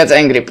Don't get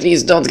angry,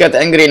 please don't get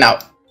angry now.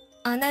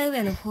 姉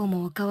上の方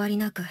もお変わり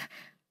なく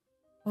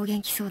お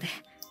元気そうで。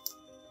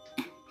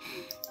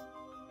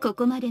こ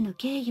こまでの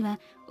経緯は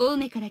青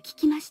梅から聞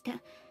きました。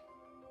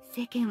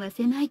世間は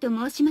狭いと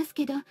申します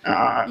けど、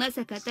ま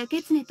さか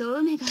竹常と青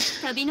梅が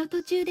旅の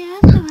途中で会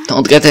うとは。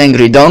Don't get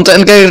angry, don't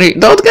get angry,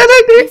 don't get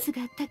angry. です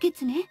が竹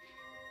常、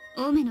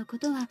青梅のこ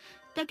とは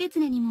竹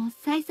常にも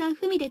再三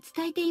文で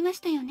伝えていま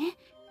したよね。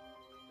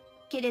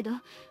けれど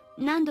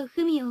何度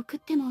文を送っ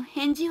ても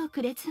返事を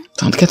くれず。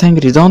Don't get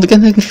angry, don't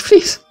get angry,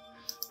 please.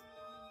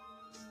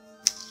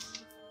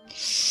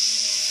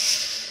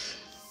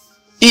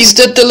 Is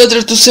that the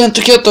letter to send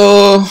to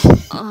Kyoto?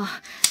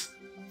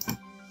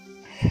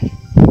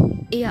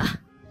 いや、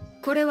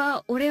これ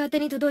は俺宛て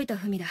に届いた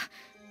文だ。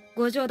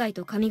五条代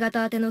と上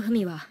方宛ての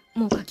文は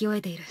もう書き終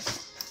えている。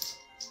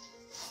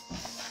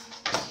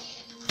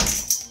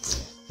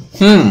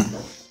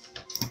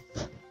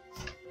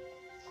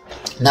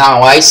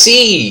Now I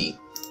see.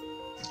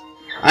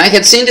 I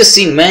had seen this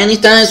scene many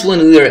times when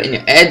we were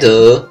in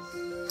Edo.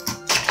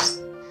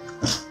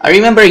 I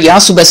remember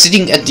Yasubee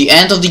sitting at the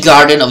end of the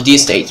garden of the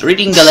estate,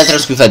 reading the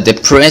letters with a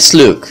depressed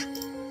look.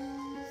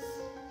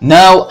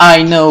 Now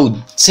I know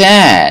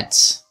that.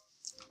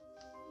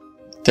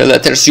 The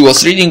letters she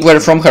was reading were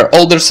from her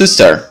older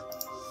sister.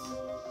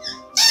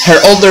 Her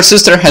older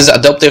sister has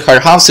adopted her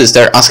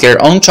half-sister as her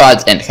own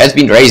child and has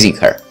been raising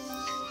her.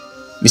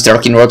 Mr.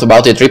 Ronin wrote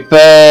about it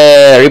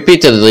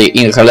repeatedly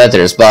in her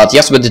letters, but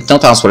Yasubee did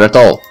not answer at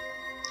all.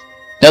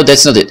 No,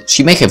 that's not it.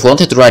 She may have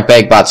wanted to write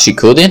back, but she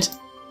couldn't.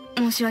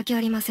 申し訳あ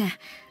りません。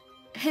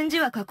返事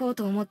は書こう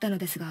と思ったの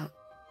ですが、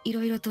い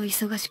ろいろと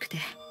忙しくて。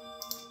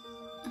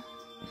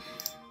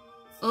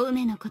青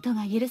梅のこと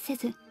が許せ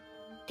ず、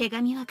手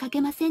紙は書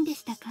けませんで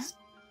したか？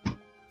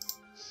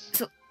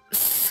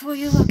そう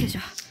いうわけじ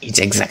ゃ。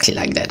It's exactly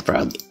like that,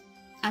 probably.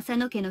 浅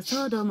野家の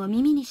騒動も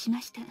耳にし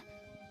ました。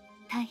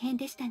大変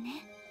でした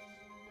ね。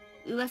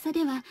噂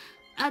では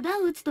仇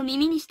を討つと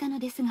耳にしたの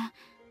ですが、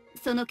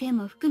その件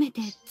も含め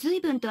て随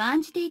分と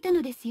案じていた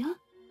のですよ。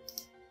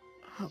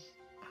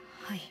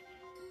はい。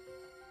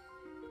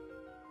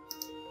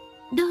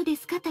どうで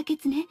すか竹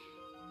常。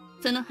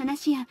その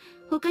話や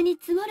他に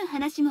積もる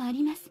話もあ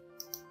ります。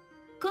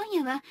今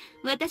夜は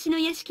私の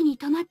屋敷に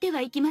泊まって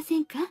はいきませ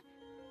んか？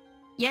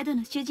宿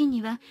の主人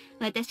には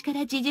私か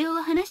ら事情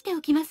を話して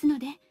おきますの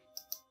で。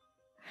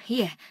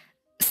いえ、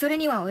それ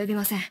には及び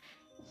ません。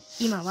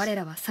今我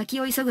らは先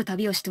を急ぐ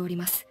旅をしており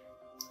ます。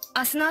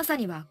明日の朝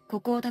には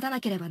ここを立たな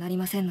ければなり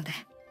ませんので。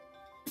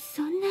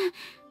そんな、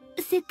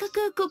せっか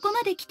くここ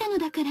まで来たの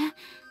だから。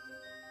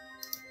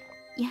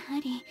やは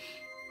り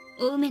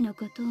青梅の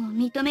ことを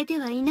認めて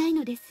はいない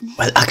のですね。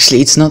Well,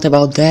 actually, it's not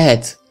about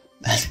that.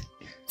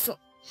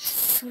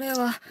 それ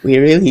は。We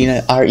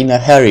really are in a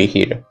hurry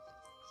here.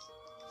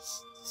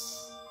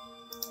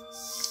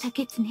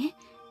 竹常、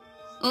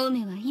青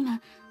梅は今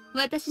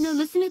私の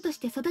娘とし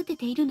て育て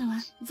ているのは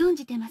存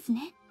じてます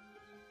ね。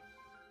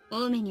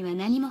青梅には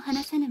何も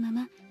話さぬま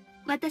ま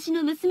私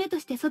の娘と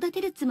して育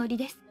てるつもり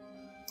です。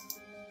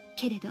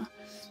けれど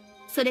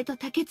それと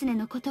竹常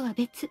のことは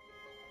別。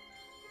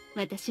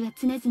私は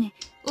常々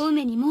青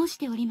梅に申し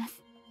ております。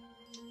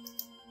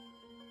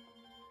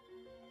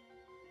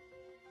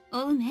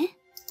青梅、何で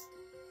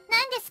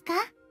すか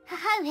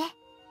母上。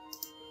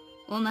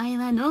お前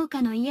は農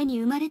家の家に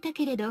生まれた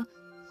けれど、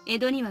江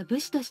戸には武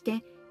士とし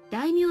て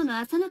大名の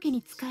浅野家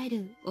に仕え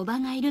るおば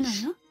がいるの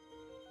よ。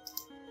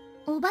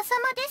おばさ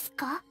まです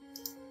か？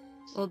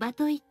おば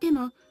といって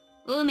も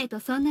青梅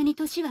とそんなに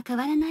年は変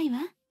わらない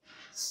わ。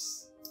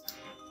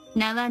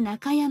名は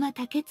中山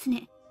竹常。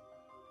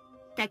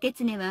竹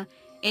常は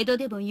江戸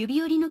でも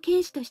指折りの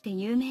剣士として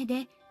有名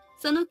で、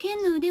その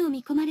剣の腕を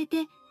見込まれ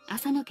て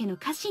浅野家の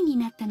家臣に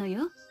なったのよ。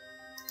そのよ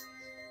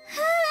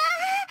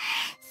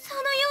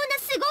うな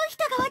すごい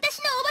人が私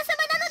のおばさ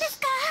まなのです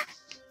か？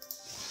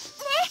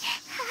ね、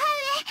母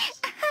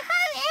上、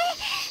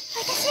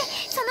私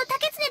その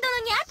竹常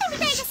殿に会ったみ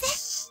たいで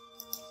す。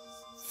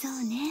そ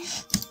うね、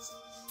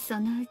そ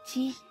のう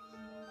ち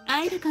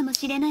会えるかも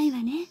しれないわ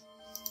ね。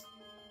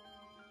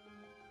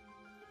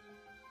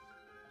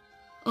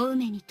お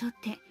梅にとっ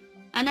て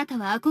あなた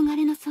は憧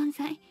れの存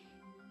在。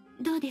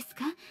どうです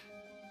か？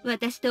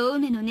私とお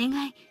梅の願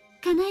い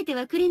叶えて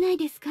はくれない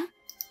ですか？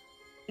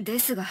で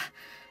すが。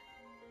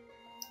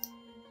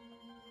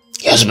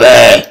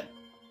Yasubee!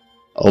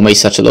 Ome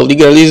is such a lovely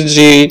girl, isn't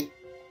she?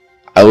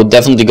 I would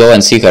definitely go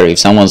and seek her if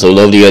someone so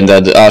lovely and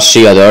that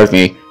she adored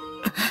me.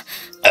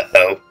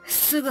 Uh-oh.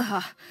 すぐ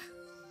は、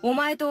お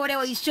前と俺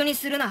を一緒に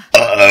するな。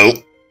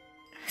Uh-oh.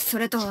 そ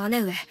れと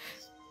姉上、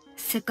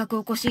せっかく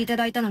お越しいた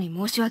だいたのに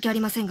申し訳あ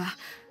りませんが、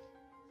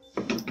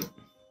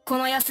こ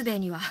の安兵衛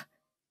には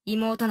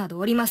妹など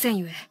おりません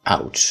ゆえ。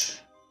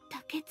Ouch.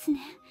 竹常。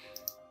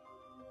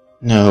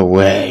No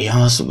way,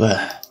 Yasubee.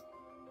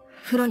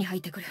 風呂に入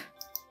ってくる。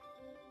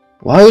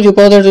Why would you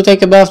bother to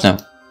take a bath now?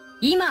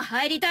 今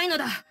入りたいの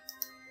だ。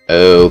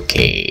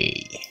Okay.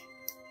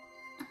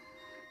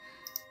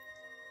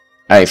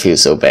 I feel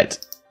so bad.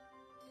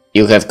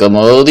 You have come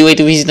all the way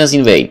to visit us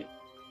in vain.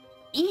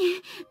 い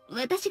え、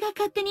私が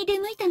勝手に出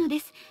向いたので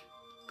す。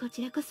こ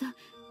ちらこそ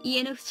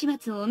家の不始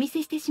末をお見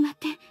せしてしまっ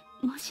て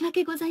申し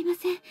訳ございま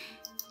せん。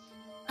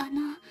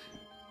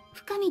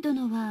深見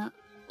殿は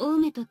お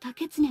梅と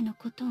竹常の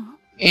ことを？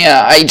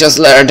 Yeah, I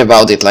just learned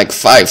about it like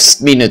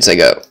 5 minutes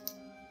ago.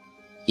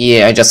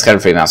 Yeah, I just heard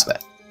from Yasubee.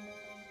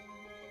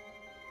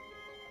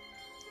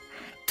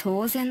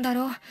 当然だ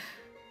ろう。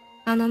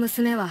あの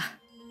娘は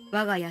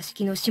我が屋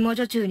敷の下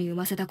女中に産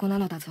ませた子な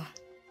のだぞ。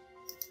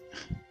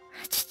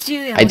父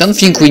上は I don't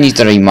think we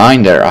need a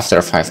reminder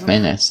after 5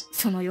 minutes.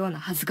 そのような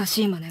恥ずか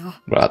しい真似を。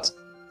But,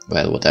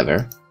 well,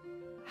 whatever.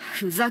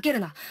 ふざける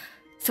な。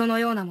その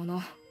ようなも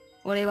の、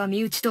俺は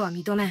身内とは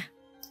認めん。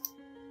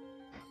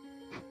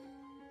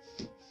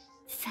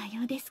さ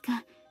ようです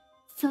か。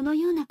その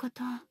ようなこ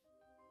とを。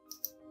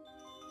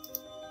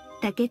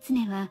竹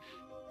常は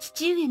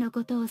父上の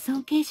ことを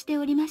尊敬して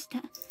おりました。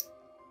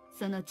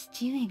その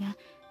父上が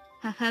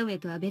母上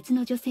とは別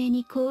の女性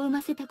に子を産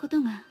ませたこと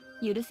が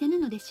許せぬ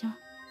のでしょう。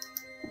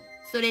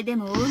それで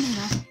もお梅は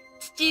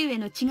父上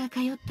の血が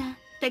通った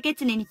竹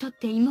常にとっ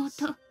て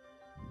妹。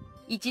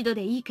一度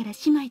でいいから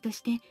姉妹と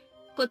して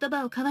言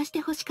葉を交わし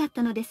てほしかっ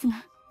たのです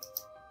が。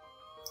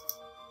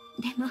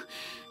でも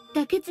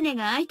竹常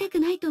が会いたく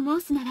ないと申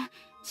すなら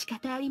仕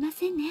方ありま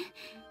せんね。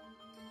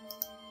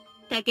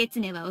竹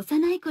常は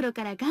幼い頃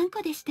から頑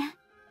固でした。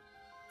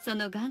そ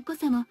の頑固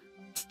さも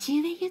父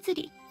上譲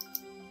り。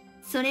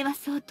それは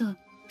そうと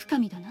深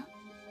見殿、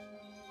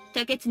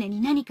竹常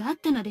に何かあっ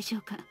たのでしょ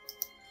うか？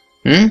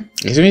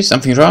 Isn't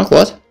something wrong?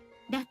 What?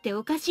 だって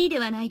おかしいで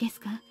はないです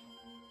か。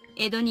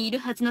江戸にいる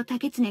はずの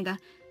竹常が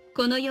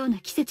このような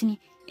季節に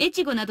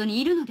越後など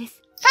にいるので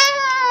す。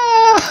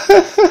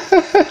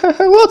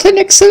What an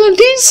excellent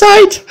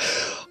insight!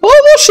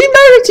 Although she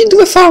married into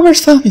a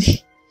farmer's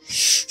family,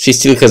 she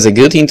still has a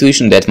good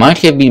intuition that might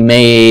have been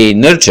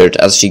nurtured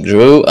as she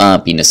grew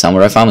up in a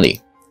samurai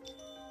family.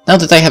 Now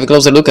that I have a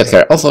closer look at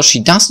her, although she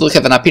does not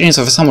have an appearance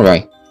of a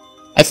samurai,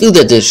 I feel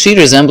that she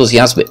resembles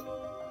Yasubee.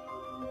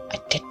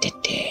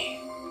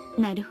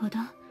 なるほど。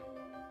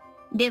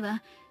で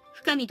は、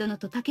深見殿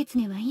と竹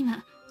常は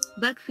今、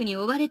幕府に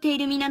追われてい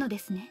る身なので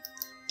すね。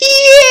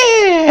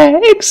Yeah,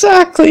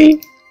 exactly.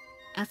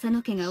 浅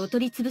野家がお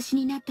取り潰し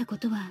になったこ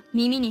とは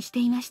耳にして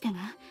いましたが、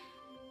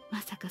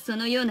まさかそ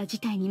のような事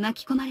態に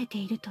巻き込まれて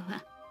いると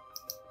は。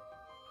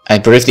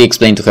I briefly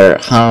explained to her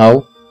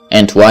how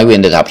and why we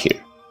ended up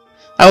here.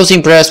 I was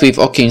impressed with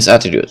Okin's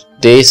attitude.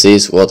 This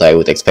is what I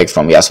would expect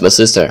from Yasubee's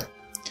sister.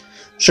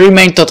 She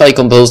remained totally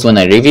composed when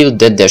I revealed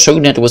that the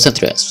shogunate was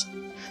at rest.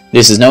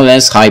 This is known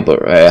as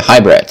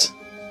hybrid.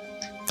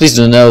 Please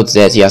do note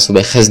that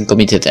Yasubee hasn't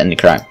committed any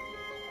crime.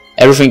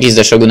 Everything is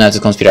the shogunate's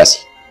conspiracy.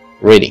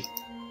 Really.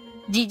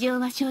 事情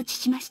は承知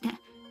しました。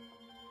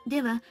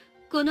では、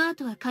この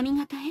後は上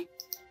方へ？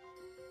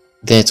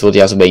 That's what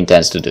Yasubee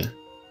intends to do.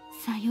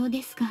 さよう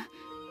ですか。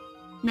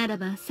なら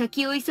ば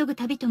先を急ぐ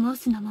旅と申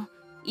すのも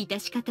致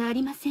し方あ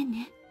りません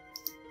ね。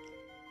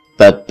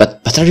But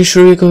are you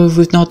sure you go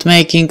with not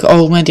making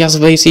Ome and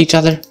Yasubee see each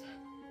other?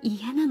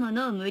 嫌なも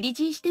のを無理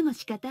強いしても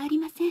仕方あり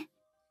ません。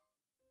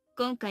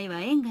今回は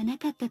縁がな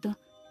かったと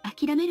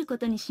諦めるこ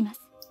とにしま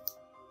す。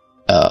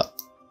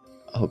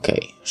Okay.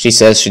 She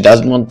says she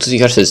doesn't want to see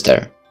her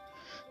sister.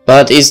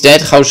 But is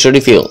that how she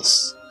really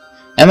feels?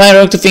 Am I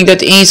wrong to think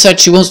that inside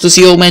she wants to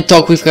see Ome and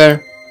talk with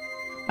her?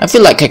 I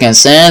feel like I can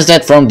sense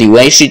that from the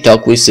way she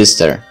talked with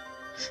sister.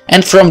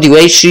 And from the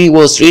way she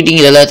was reading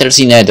the letters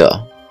in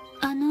Edo.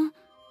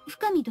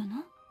 深見殿?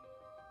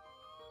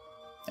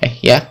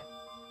 Yeah?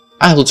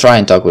 I will try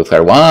and talk with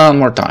her one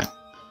more time.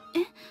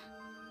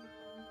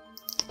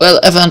 Well,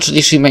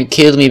 eventually she may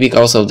kill me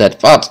because of that,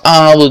 but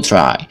I will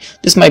try.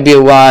 This might be a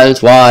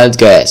wild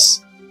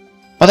guess.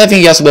 But I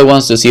think Yasubee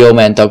wants to see Ome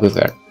and talk with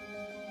her.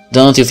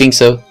 Don't you think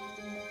so?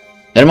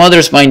 Their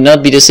mothers might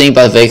not be the same,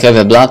 but they have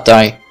a blood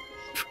tie.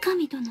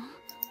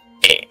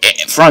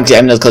 Frankly,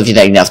 I'm not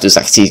confident enough to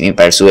succeed in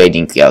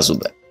persuading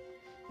Yasubee.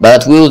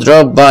 But we'll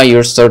drop by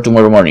your store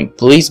tomorrow morning.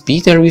 Please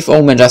be there with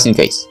Ome just in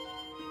case.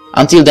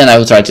 Until then, I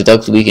will try to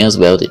talk to Weekends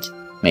about it.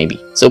 Maybe.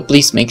 So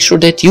please make sure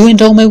that you and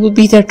Ome will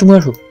be there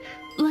tomorrow.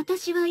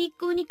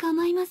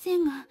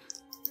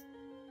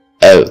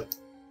 Oh.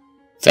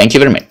 Thank you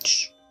very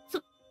much.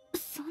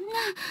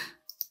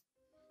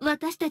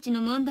 私たち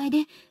の問題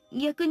で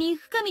逆に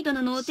深見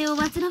殿のお手を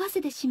煩わせ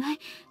てしまい、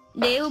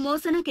礼を申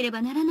さなけれ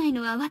ばならない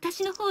のは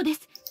私の方で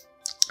す。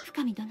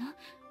深見殿、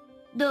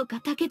どうか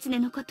竹常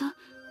のこと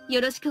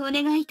よろしくお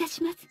願いいた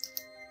します。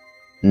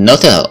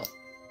Not at all.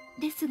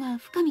 ですが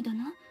深見殿、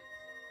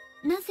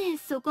なぜ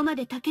そこま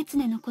で竹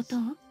常のことを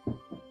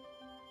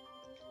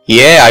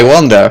Yeah, I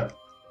wonder.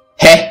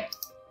 Heh?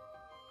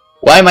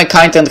 Why am I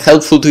kind and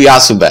helpful to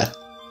Yasubee?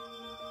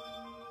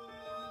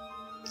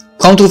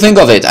 Come to think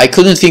of it, I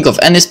couldn't think of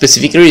any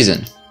specific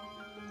reason.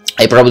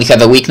 I probably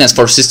have a weakness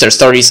for sister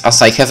stories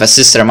as I have a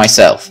sister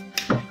myself.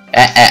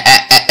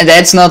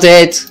 That's not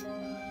it.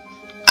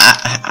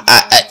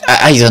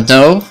 I don't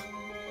know.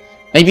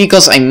 Maybe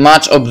because I'm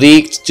much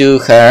obliged to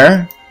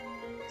her.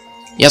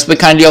 Yasubee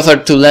kindly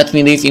offered to let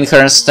me live in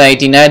her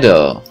estate in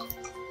Edo.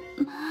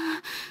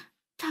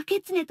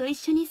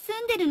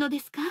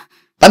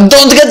 But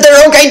don't get the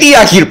wrong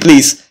idea here,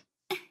 please!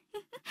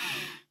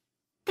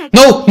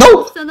 No! No!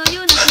 No!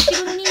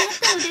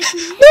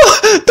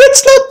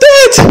 That's not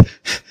that!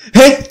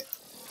 Hey!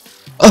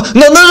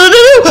 No!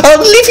 I'll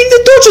live in the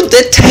dojo,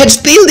 that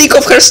hedged building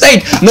of her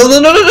estate! No! No!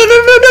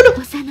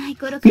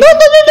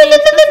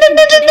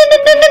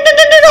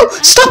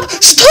 Stop!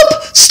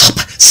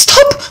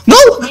 No!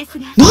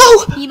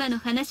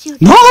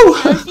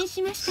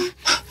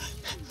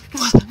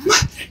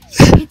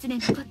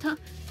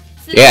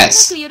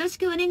 Yes.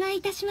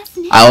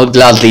 I would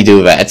gladly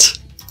do that.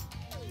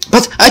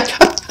 But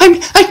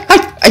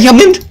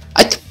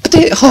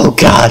oh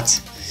god.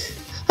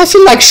 I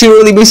feel like she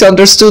really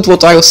misunderstood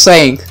what I was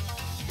saying.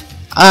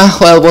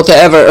 Well,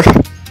 whatever.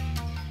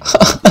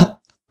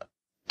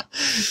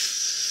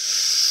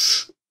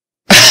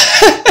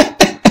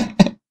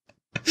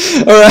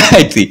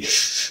 Alrighty.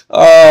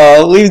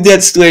 With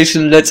that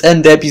situation, let's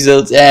end the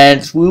episode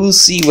and we will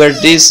see where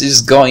this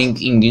is going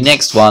in the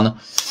next one.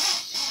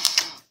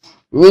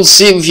 We'll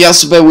see if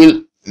Yasubee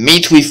will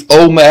meet with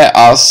Ome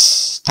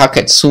as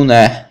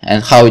Taketsune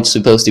and how it's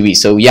supposed to be.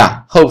 So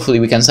yeah, hopefully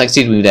we can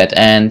succeed with that,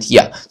 and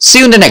yeah, see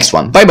you in the next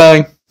one. Bye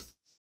bye!